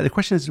problematic. The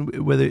question is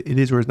whether it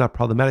is or is not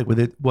problematic,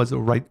 whether it was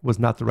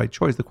not the right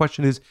choice. The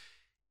question is,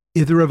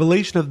 if the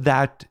revelation of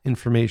that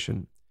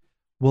information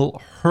will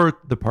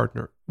hurt the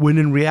partner, when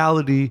in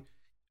reality,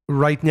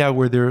 right now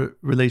where their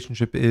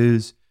relationship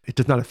is, it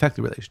does not affect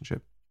the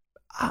relationship.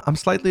 I'm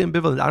slightly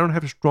ambivalent. I don't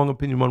have a strong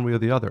opinion one way or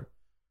the other.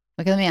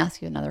 Okay, let me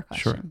ask you another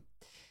question. Sure.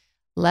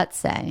 Let's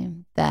say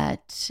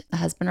that a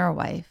husband or a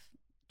wife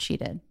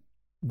cheated.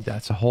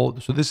 So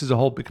this is a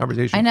whole big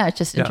conversation. I know, it's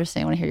just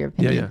interesting. I want to hear your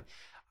opinion. Yeah.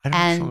 I don't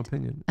have a strong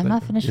opinion. I'm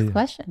not finished with the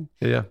question.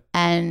 Yeah.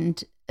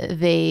 And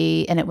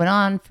it went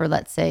on for,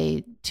 let's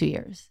say, 2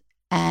 years.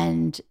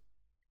 And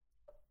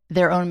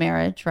their own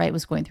marriage, right,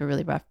 was going through a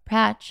really rough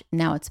patch.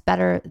 Now it's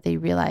better. They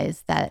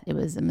realize that it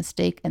was a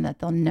mistake and that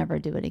they'll never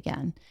do it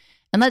again.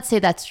 And let's say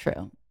that's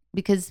true,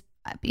 because,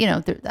 I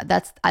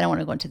don't want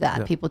to go into that.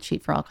 Yeah. People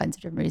cheat for all kinds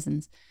of different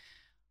reasons.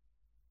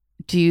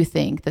 Do you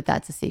think that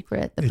that's a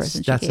secret the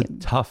person should keep?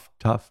 That's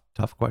a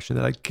tough question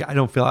that I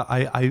don't feel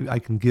I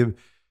can give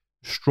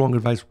strong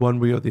advice one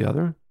way or the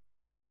other,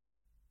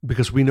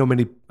 because we know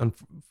many,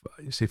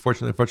 you say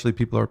fortunately, unfortunately,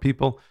 people are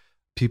people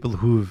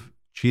who've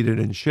cheated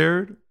and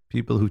shared,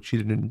 people who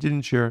cheated and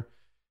didn't share,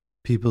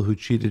 people who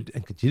cheated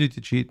and continued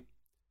to cheat.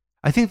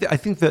 I think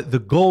that the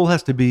goal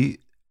has to be,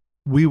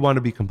 we want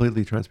to be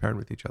completely transparent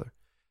with each other.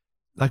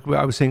 Like what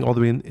I was saying all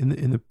the way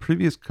in the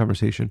previous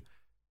conversation,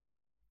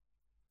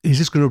 is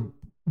this going to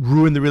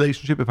ruin the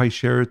relationship if I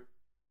share it,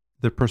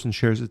 the person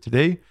shares it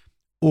today,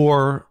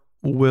 or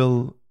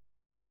will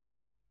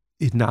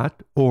it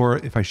not? Or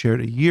if I share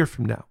it a year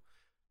from now?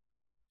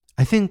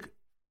 I think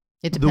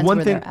it depends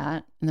where they're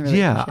at in the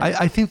relationship. Yeah,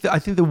 I think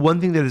the one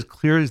thing that is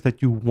clear is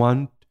that you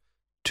want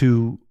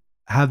to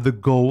have the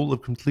goal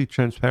of complete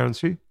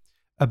transparency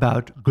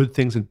about good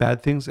things and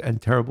bad things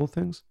and terrible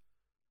things.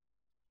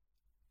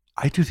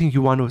 I do think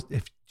you want to,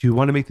 if you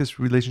want to make this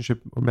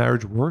relationship or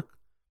marriage work,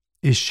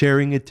 is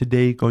sharing it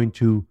today going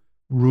to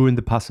ruin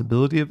the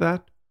possibility of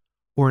that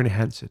or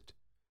enhance it?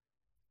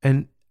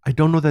 And I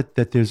don't know that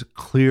there's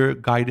clear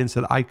guidance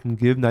that I can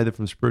give, neither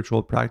from spiritual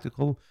or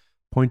practical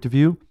point of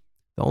view.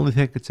 The only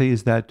thing I could say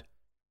is that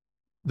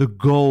the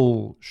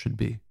goal should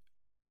be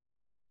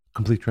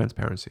complete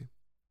transparency.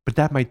 But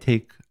that might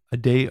take a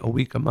day, a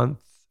week, a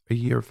month, a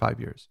year, 5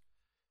 years.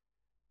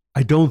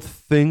 I don't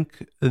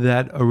think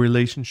that a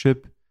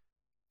relationship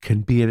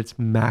can be at its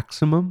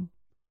maximum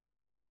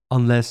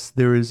unless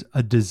there is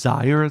a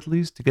desire, at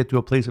least, to get to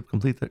a place of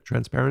complete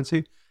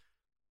transparency.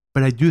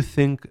 But I do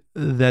think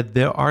that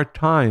there are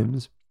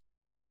times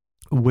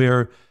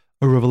where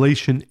a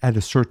revelation at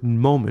a certain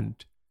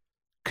moment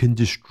can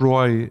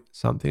destroy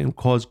something and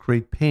cause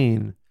great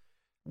pain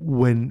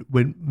when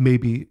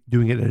maybe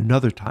doing it at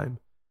another time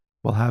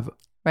will have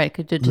right,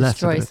 could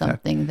destroy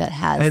something that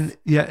has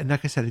and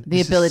like I said, the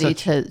ability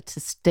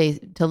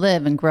to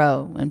live and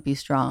grow and be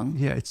strong.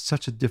 Yeah, it's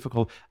such a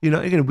difficult.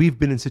 Again, we've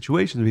been in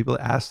situations where people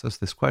asked us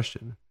this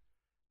question,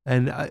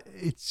 and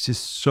it's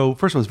just so.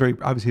 First of all, it's very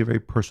obviously a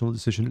very personal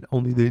decision.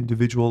 Only the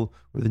individual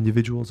or the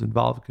individuals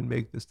involved can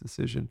make this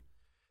decision.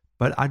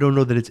 But I don't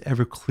know that it's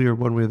ever clear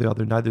one way or the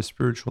other, neither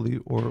spiritually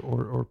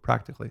or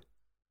practically.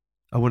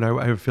 When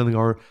I have a feeling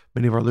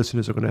many of our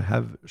listeners are going to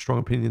have strong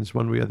opinions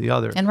one way or the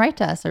other. And write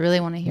to us. I really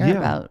want to hear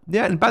about.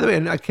 Yeah, and by the way,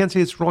 and I can't say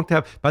it's wrong to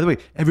have, by the way,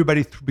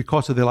 everybody,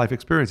 because of their life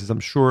experiences,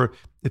 I'm sure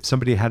if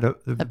somebody had a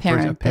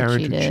parent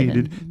who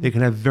cheated, they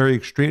can have very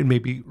extreme,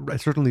 maybe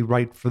certainly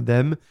right for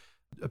them,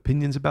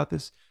 opinions about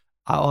this.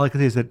 All I can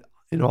say is that,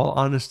 in all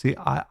honesty,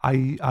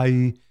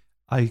 I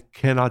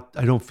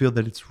don't feel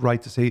that it's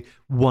right to say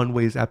one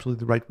way is absolutely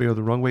the right way or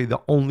the wrong way.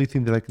 The only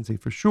thing that I can say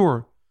for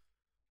sure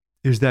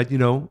is that, you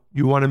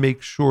want to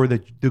make sure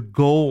that your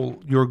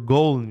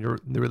goal in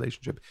the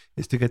relationship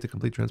is to get to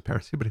complete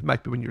transparency, but it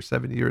might be when you're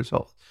 70 years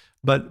old.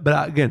 But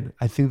again,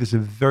 I think this is a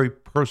very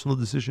personal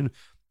decision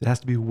that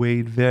has to be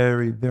weighed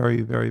very,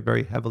 very, very,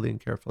 very heavily and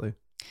carefully.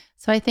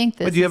 So I think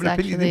this. But do you have an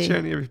opinion? You didn't share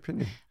any of your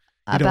opinion.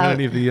 You don't about have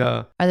any of the.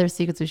 Are there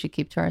secrets we should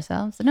keep to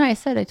ourselves? No, I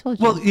told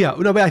you. Well, yeah,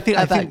 no, but I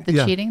think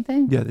the cheating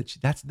thing. Yeah,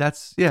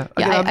 that's yeah.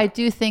 Yeah, I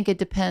do think it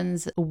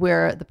depends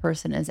where the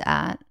person is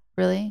at,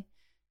 really,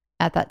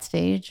 at that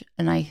stage.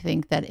 And I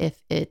think that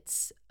if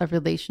it's a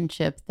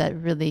relationship that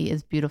really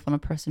is beautiful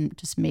and a person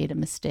just made a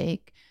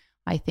mistake,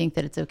 I think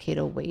that it's okay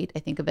to wait. I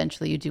think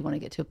eventually you do want to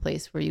get to a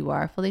place where you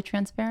are fully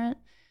transparent.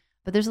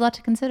 But there's a lot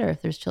to consider.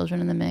 If there's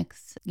children in the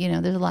mix,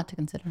 there's a lot to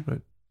consider.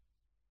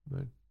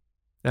 Right.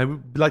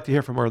 And we'd like to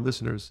hear from our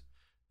listeners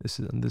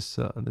on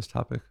this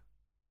topic.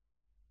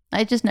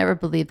 I just never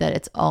believe that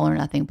it's all or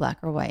nothing, black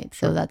or white.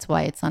 Sure. So that's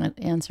why it's not an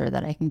answer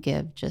that I can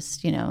give.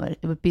 Just, it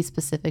would be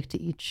specific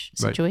to each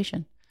situation.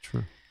 Right.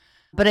 True.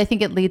 But I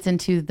think it leads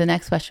into the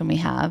next question we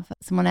have.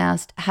 Someone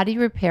asked, how do you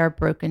repair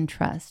broken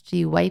trust? Do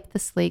you wipe the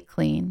slate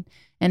clean?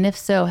 And if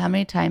so, how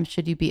many times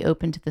should you be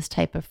open to this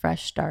type of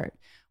fresh start?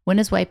 When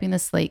is wiping the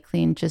slate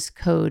clean just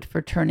code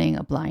for turning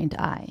a blind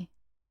eye?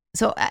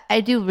 So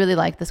I do really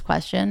like this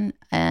question,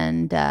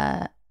 and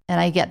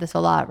I get this a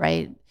lot,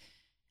 right?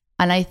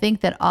 And I think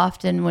that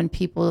often when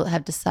people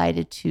have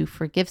decided to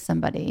forgive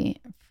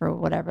somebody for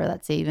whatever,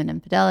 let's say even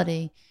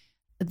infidelity,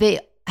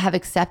 they have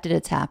accepted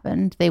it's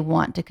happened. They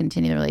want to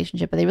continue the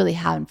relationship, but they really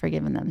haven't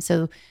forgiven them.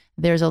 So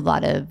there's a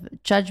lot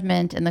of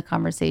judgment in the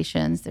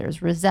conversations.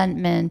 There's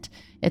resentment.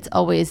 It's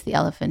always the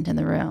elephant in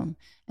the room.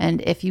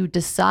 And if you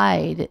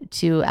decide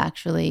to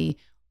actually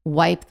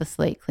wipe the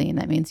slate clean,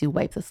 that means you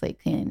wipe the slate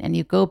clean and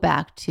you go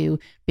back to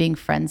being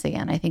friends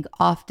again. I think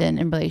often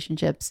in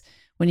relationships,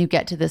 when you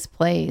get to this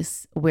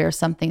place where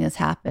something has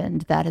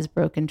happened that has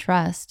broken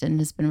trust and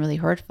has been really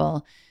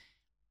hurtful,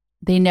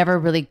 they never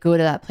really go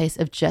to that place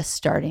of just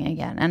starting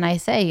again. And I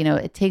say,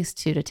 it takes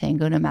two to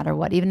tango no matter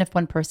what. Even if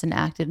one person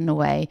acted in a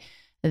way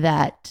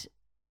that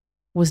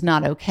was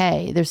not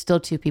okay, there's still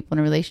two people in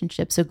a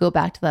relationship. So go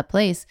back to that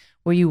place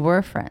where you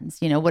were friends.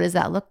 What does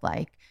that look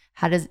like?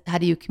 How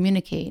do you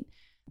communicate?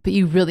 But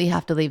you really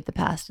have to leave the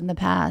past in the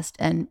past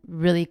and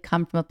really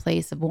come from a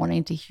place of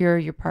wanting to hear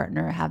your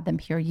partner, have them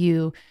hear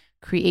you,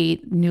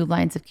 create new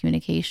lines of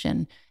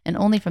communication. And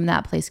only from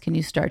that place can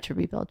you start to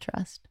rebuild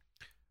trust.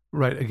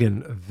 Right.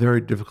 Again, a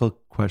very difficult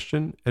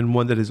question and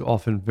one that is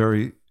often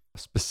very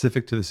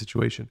specific to the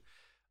situation.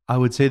 I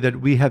would say that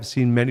we have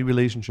seen many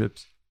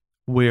relationships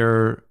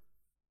where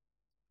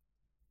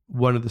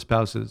one of the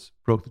spouses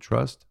broke the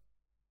trust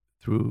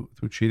through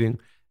cheating,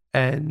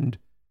 and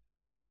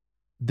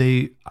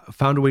they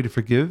found a way to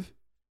forgive,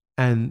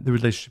 and the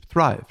relationship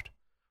thrived.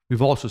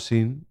 We've also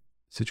seen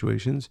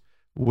situations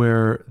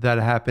where that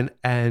happened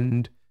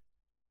and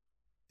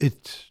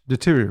it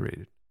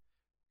deteriorated.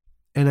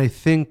 And I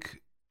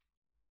think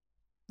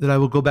that I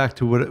will go back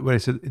to what I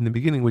said in the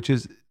beginning, which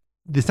is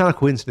it's not a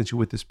coincidence you're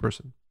with this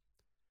person.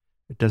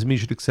 It doesn't mean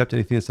you should accept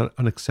anything that's not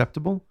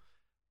unacceptable,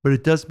 but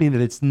it does mean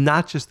that it's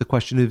not just the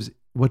question of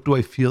what do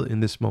I feel in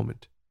this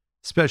moment,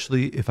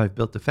 especially if I've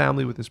built a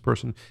family with this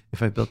person,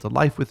 if I've built a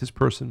life with this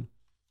person.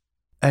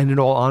 And in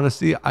all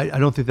honesty, I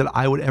don't think that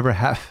I would ever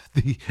have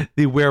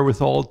the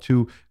wherewithal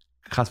to,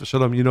 chas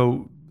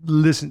v'shalom,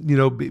 listen,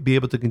 be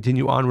able to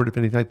continue onward, if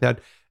anything like that,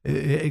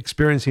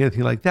 experiencing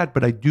anything like that.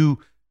 But I do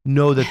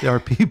know that there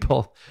are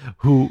people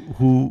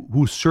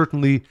who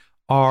certainly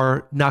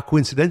are not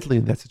coincidentally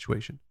in that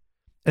situation.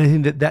 And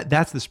I think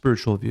that's the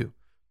spiritual view.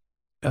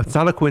 It's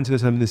not a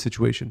coincidence I'm in this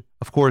situation.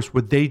 Of course,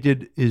 what they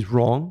did is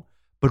wrong,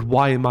 but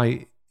why am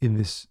I in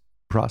this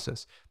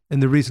process?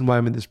 And the reason why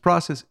I'm in this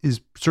process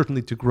is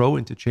certainly to grow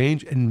and to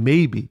change and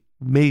maybe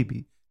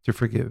to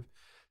forgive.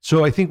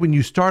 So I think when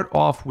you start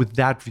off with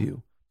that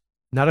view,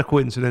 not a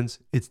coincidence,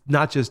 it's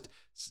not just,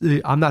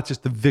 I'm not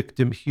just the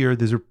victim here.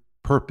 There's a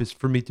purpose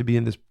for me to be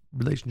in this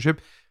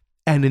relationship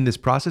and in this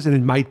process. And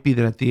it might be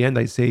that at the end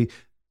I say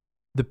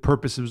the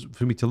purpose is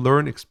for me to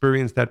learn,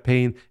 experience that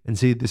pain and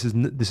say this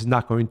is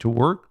not going to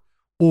work.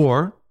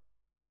 Or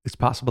it's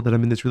possible that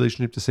I'm in this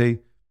relationship to say,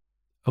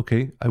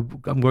 okay,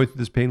 I'm going through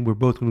this pain. We're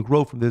both going to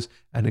grow from this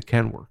and it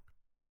can work.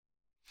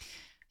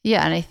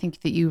 Yeah. And I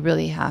think that you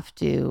really have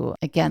to,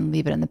 again,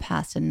 leave it in the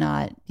past and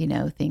not,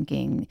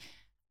 thinking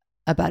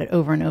about it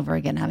over and over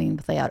again, having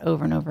it play out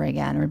over and over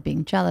again, or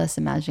being jealous,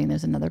 imagining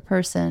there's another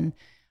person.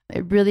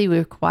 It really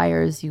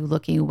requires you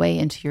looking way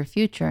into your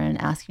future and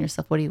asking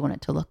yourself, what do you want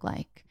it to look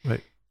like?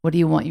 Right. What do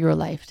you want your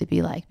life to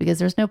be like? Because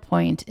there's no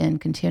point in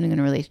continuing in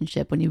a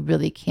relationship when you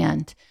really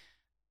can't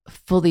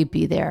fully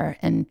be there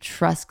and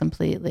trust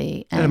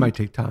completely. And it might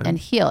take time. And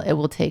heal. It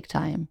will take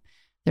time.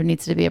 There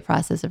needs to be a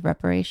process of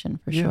reparation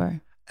for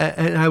sure.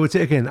 And I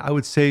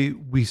would say,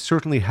 we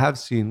certainly have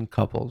seen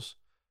couples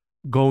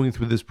going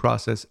through this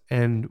process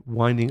and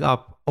winding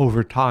up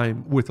over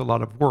time with a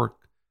lot of work,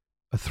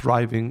 a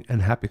thriving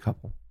and happy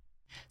couple.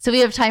 So we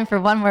have time for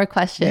one more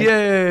question.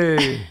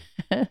 Yay!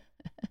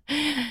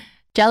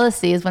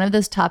 Jealousy is one of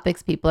those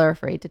topics people are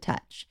afraid to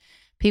touch.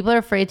 People are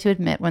afraid to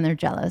admit when they're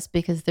jealous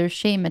because there's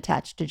shame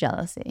attached to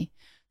jealousy.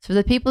 So for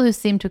the people who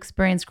seem to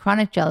experience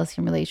chronic jealousy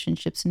in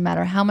relationships, no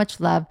matter how much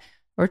love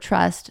or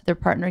trust their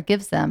partner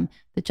gives them,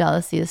 the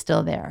jealousy is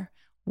still there.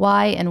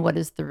 Why and what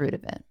is the root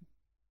of it?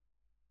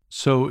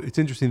 So it's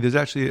interesting. There's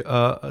actually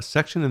a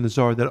section in the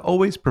Zohar that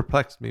always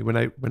perplexed me when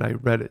I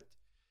read it,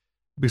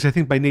 because I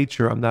think by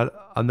nature I'm not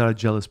a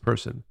jealous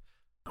person.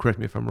 Correct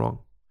me if I'm wrong.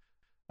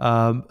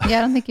 I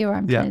don't think you are.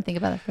 I'm trying to think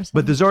about it for a second.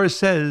 But the Zohar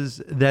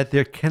says that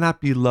there cannot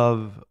be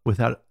love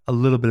without a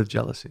little bit of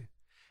jealousy.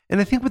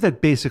 And I think what that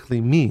basically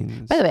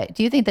means... By the way,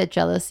 do you think that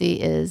jealousy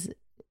is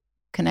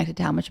connected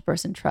to how much a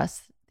person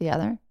trusts the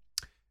other?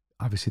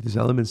 Obviously, there's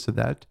elements to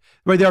that.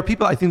 Right, I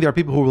think there are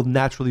people who will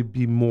naturally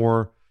be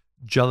more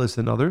jealous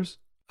than others.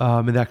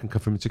 And that can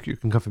come from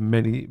insecurity, can come from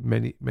many,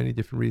 many, many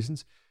different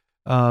reasons.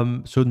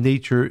 So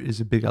nature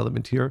is a big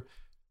element here.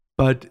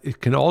 But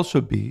it can also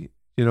be,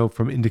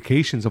 from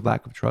indications of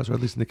lack of trust, or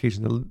at least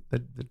indications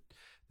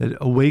that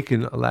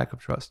awaken a lack of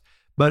trust.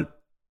 But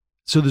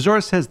so the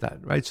Zohar says that,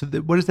 right? So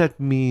what does that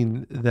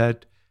mean,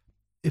 that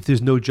if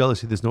there's no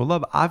jealousy, there's no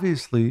love?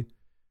 Obviously,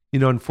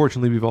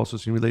 unfortunately, we've also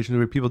seen relations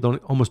where people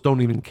almost don't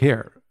even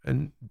care.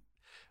 And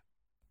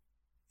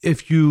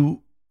if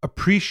you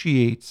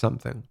appreciate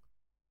something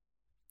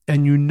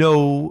and you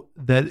know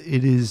that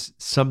it is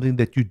something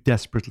that you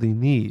desperately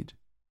need,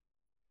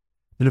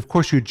 then of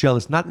course you're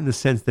jealous, not in the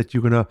sense that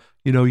you're going to,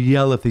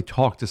 yell if they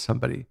talk to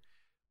somebody,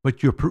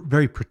 but you're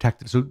very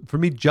protective. So for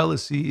me,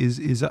 jealousy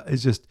is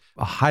just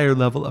a higher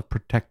level of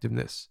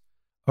protectiveness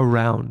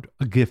around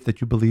a gift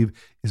that you believe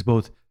is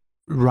both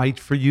right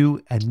for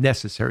you and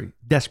necessary,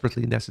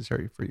 desperately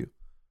necessary for you.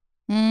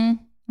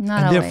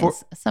 Not always. Therefore,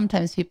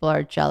 sometimes people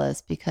are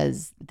jealous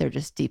because they're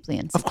just deeply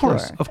insecure.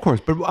 Of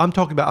course. But I'm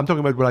talking about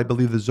what I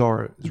believe the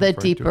Zohar is the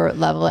deeper to.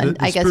 level, and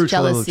the I guess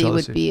jealousy level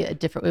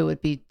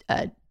would be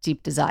a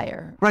deep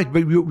desire. Right,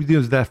 but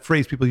there's that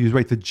phrase people use,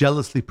 right, to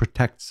jealously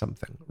protect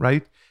something,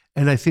 right?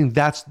 And I think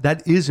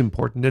that is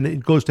important, and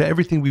it goes to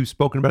everything we've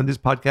spoken about in this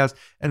podcast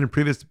and in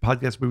previous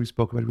podcasts where we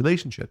spoke about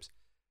relationships.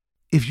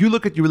 If you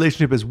look at your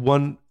relationship as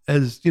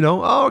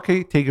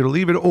okay, take it or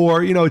leave it,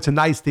 or it's a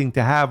nice thing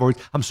to have, or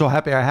I'm so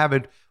happy I have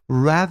it,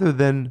 rather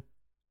than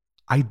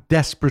I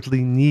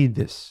desperately need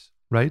this,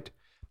 right?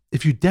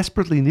 If you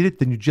desperately need it,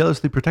 then you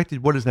jealously protect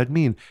it. What does that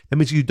mean? That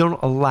means you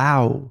don't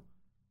allow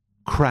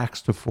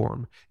cracks to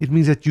form. It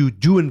means that you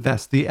do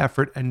invest the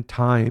effort and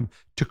time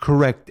to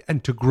correct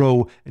and to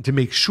grow and to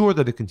make sure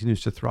that it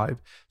continues to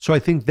thrive. So I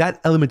think that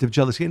element of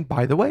jealousy, and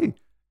by the way,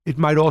 it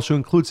might also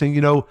include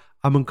saying,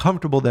 I'm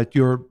uncomfortable that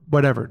you're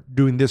whatever,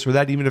 doing this or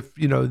that, even if,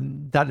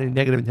 not any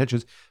negative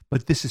intentions,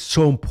 but this is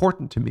so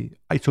important to me.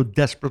 I so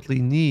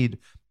desperately need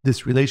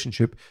this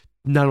relationship,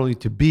 not only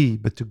to be,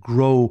 but to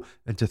grow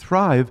and to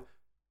thrive.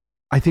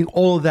 I think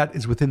all of that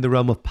is within the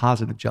realm of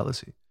positive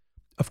jealousy.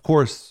 Of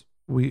course,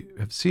 we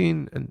have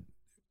seen, and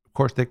of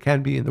course there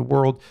can be in the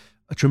world,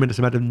 a tremendous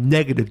amount of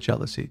negative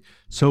jealousy.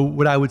 So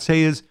what I would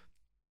say is,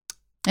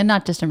 and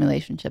not just in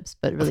relationships,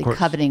 but really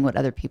coveting what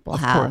other people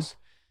have. Of course.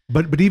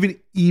 But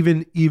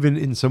even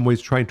in some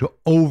ways trying to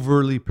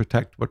overly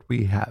protect what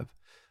we have.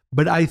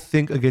 But I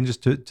think, again,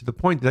 just to the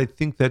point, that I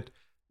think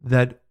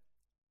that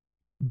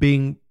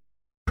being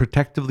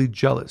protectively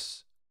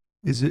jealous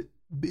is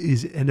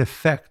an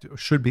effect, or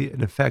should be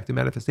an effect, a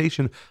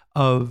manifestation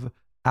of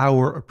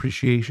our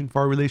appreciation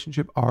for our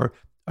relationship, our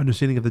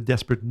understanding of the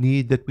desperate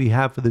need that we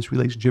have for this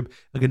relationship,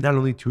 again, not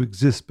only to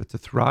exist, but to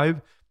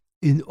thrive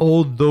in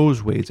all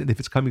those ways. And if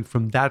it's coming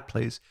from that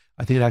place,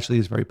 I think it actually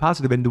is very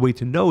positive. And the way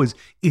to know is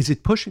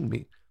it pushing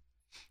me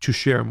to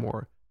share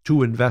more,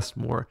 to invest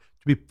more,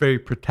 to be very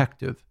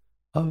protective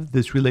of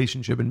this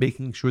relationship and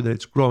making sure that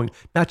it's growing?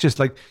 Not just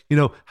like,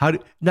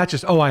 not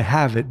just, I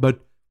have it, but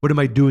what am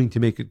I doing to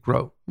make it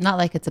grow? Not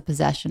like it's a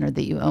possession or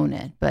that you own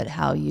it, but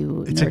how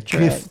you it's nurture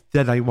it. It's a gift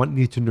that I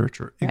need to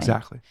nurture. Right.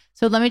 Exactly.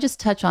 So let me just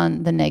touch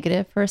on the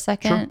negative for a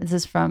second. Sure. This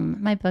is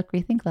from my book,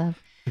 Rethink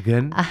Love.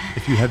 Again,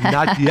 if you have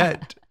not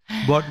yet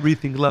bought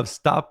Rethink Love,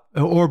 stop,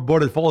 or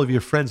bought it for all of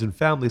your friends and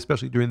family,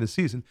 especially during the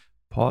season,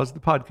 pause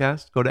the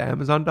podcast, go to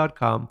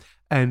Amazon.com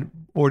and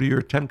order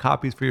your 10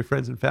 copies for your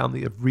friends and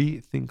family of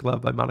Rethink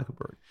Love by Monica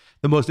Berg.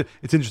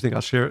 It's interesting.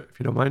 I'll share if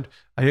you don't mind.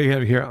 I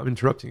have here, I'm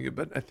interrupting you,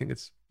 but I think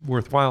it's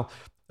worthwhile.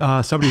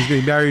 Somebody who's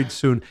getting married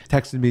soon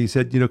texted me, he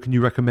said, can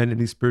you recommend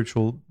any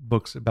spiritual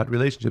books about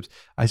relationships?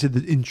 I said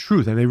that in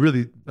truth, and I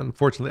really,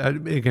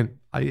 unfortunately,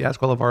 I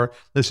ask all of our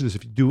listeners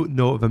if you do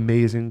know of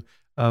amazing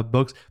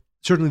books.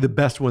 Certainly the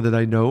best one that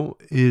I know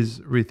is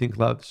Rethink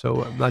Love.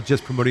 So I'm not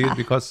just promoting it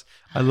because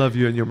I love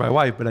you and you're my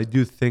wife, but I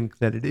do think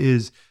that it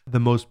is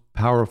the most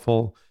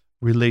powerful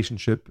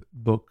relationship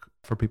book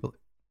for people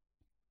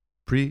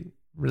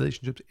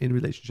pre-relationships, in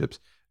relationships,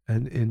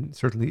 and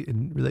certainly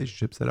in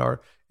relationships that are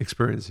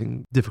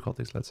experiencing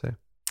difficulties, let's say.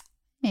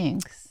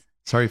 Thanks.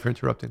 Sorry for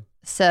interrupting.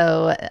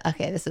 So,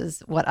 okay, this is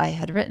what I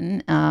had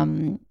written.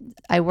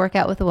 I work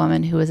out with a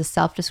woman who is a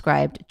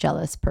self-described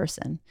jealous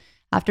person.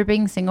 After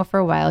being single for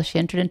a while, she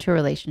entered into a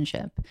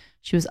relationship.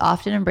 She was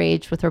often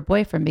enraged with her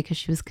boyfriend because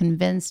she was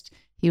convinced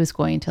he was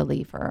going to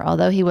leave her.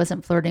 Although he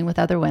wasn't flirting with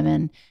other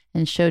women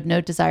and showed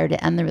no desire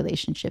to end the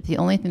relationship, the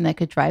only thing that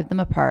could drive them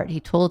apart, he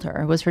told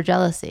her, was her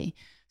jealousy.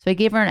 So I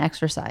gave her an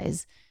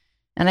exercise.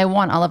 And I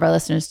want all of our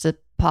listeners to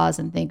pause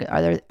and think,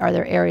 are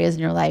there areas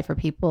in your life or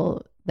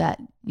people that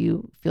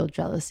you feel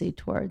jealousy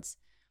towards?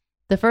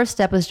 The first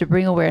step was to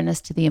bring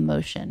awareness to the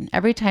emotion.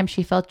 Every time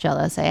she felt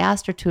jealous, I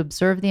asked her to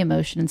observe the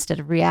emotion instead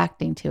of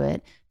reacting to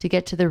it to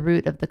get to the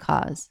root of the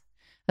cause.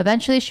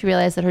 Eventually, she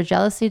realized that her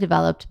jealousy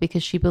developed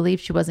because she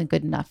believed she wasn't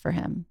good enough for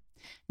him.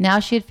 Now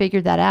she had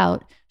figured that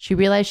out, she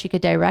realized she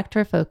could direct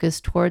her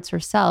focus towards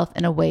herself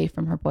and away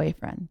from her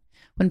boyfriend.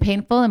 When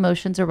painful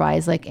emotions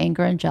arise like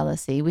anger and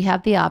jealousy, we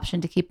have the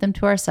option to keep them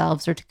to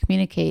ourselves or to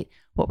communicate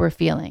what we're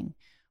feeling.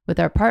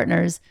 With our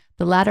partners,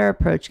 the latter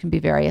approach can be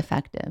very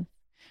effective.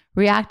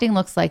 Reacting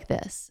looks like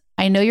this.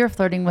 I know you're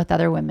flirting with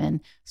other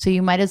women, so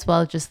you might as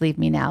well just leave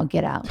me now.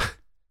 Get out.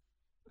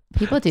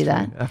 People do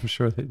that. I'm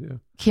sure they do.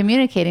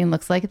 Communicating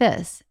looks like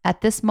this. At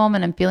this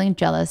moment, I'm feeling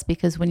jealous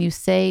because when you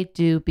say,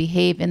 do,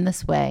 behave in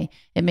this way,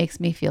 it makes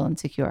me feel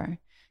insecure.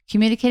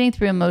 Communicating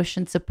through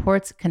emotion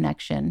supports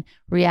connection.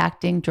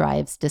 Reacting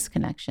drives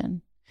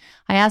disconnection.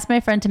 I asked my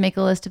friend to make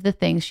a list of the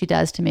things she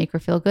does to make her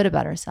feel good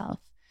about herself.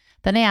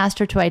 Then I asked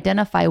her to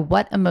identify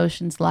what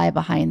emotions lie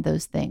behind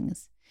those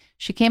things.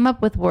 She came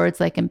up with words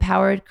like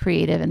empowered,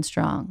 creative, and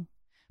strong.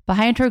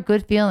 Behind her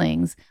good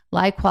feelings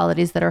lie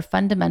qualities that are a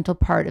fundamental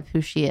part of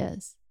who she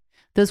is.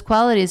 Those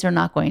qualities are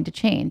not going to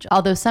change,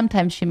 although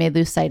sometimes she may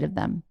lose sight of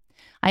them.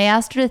 I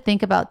asked her to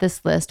think about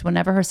this list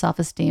whenever her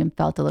self-esteem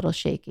felt a little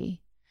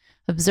shaky.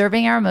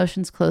 Observing our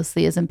emotions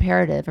closely is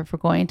imperative if we're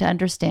going to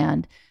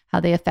understand how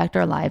they affect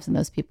our lives and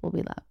those people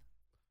we love.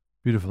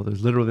 Beautiful.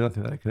 There's literally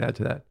nothing that I can add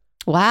to that.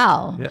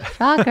 Wow. Yeah.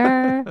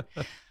 Shocker.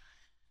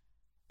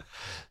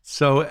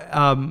 So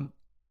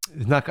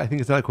I think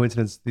it's not a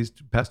coincidence. These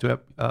past two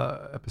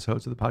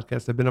episodes of the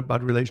podcast have been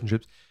about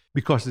relationships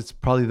because it's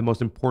probably the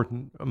most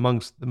important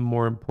amongst the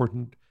more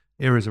important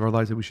areas of our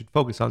lives that we should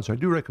focus on. So I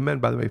do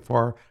recommend, by the way, for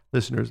our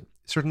listeners,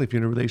 certainly if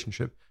you're in a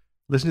relationship,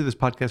 listen to this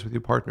podcast with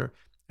your partner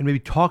and maybe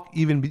talk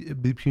even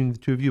between the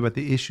two of you about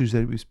the issues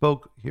that we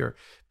spoke here.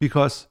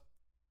 Because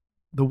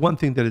the one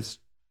thing that is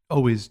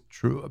always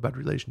true about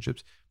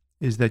relationships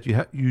is that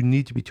you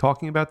need to be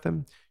talking about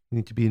them. You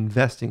need to be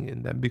investing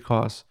in them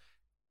because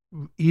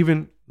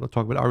we'll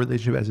talk about our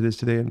relationship as it is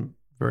today and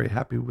very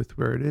happy with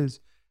where it is.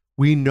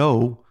 We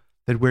know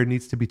that where it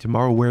needs to be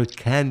tomorrow, where it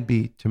can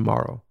be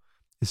tomorrow,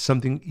 is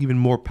something even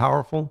more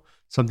powerful,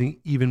 something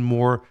even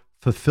more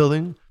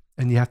fulfilling.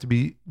 And you have to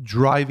be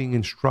driving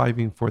and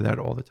striving for that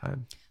all the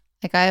time.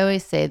 Like I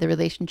always say, the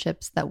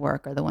relationships that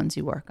work are the ones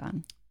you work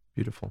on.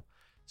 Beautiful.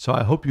 So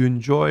I hope you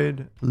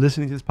enjoyed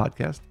listening to this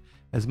podcast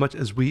as much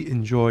as we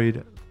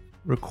enjoyed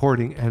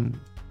recording and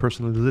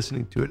personally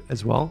listening to it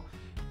as well.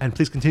 And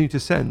please continue to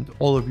send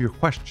all of your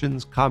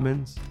questions,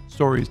 comments,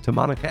 stories to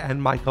Monica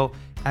and Michael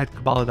at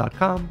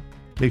Kabbalah.com.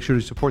 Make sure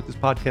to support this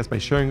podcast by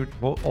sharing it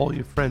with all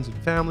your friends and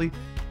family,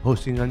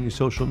 posting on your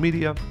social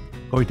media,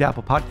 going to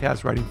Apple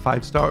Podcasts, writing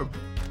 5-star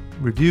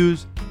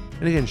reviews,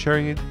 and again,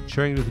 sharing it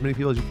with as many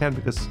people as you can,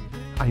 because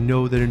I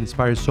know that it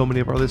inspires so many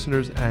of our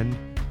listeners, and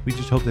we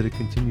just hope that it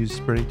continues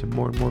spreading to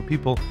more and more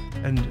people.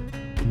 And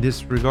in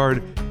this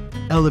regard,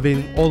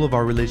 elevating all of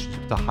our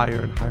relationships to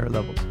higher and higher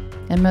levels.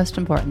 And most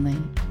importantly,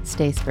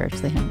 stay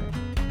spiritually hungry.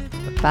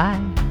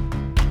 Bye.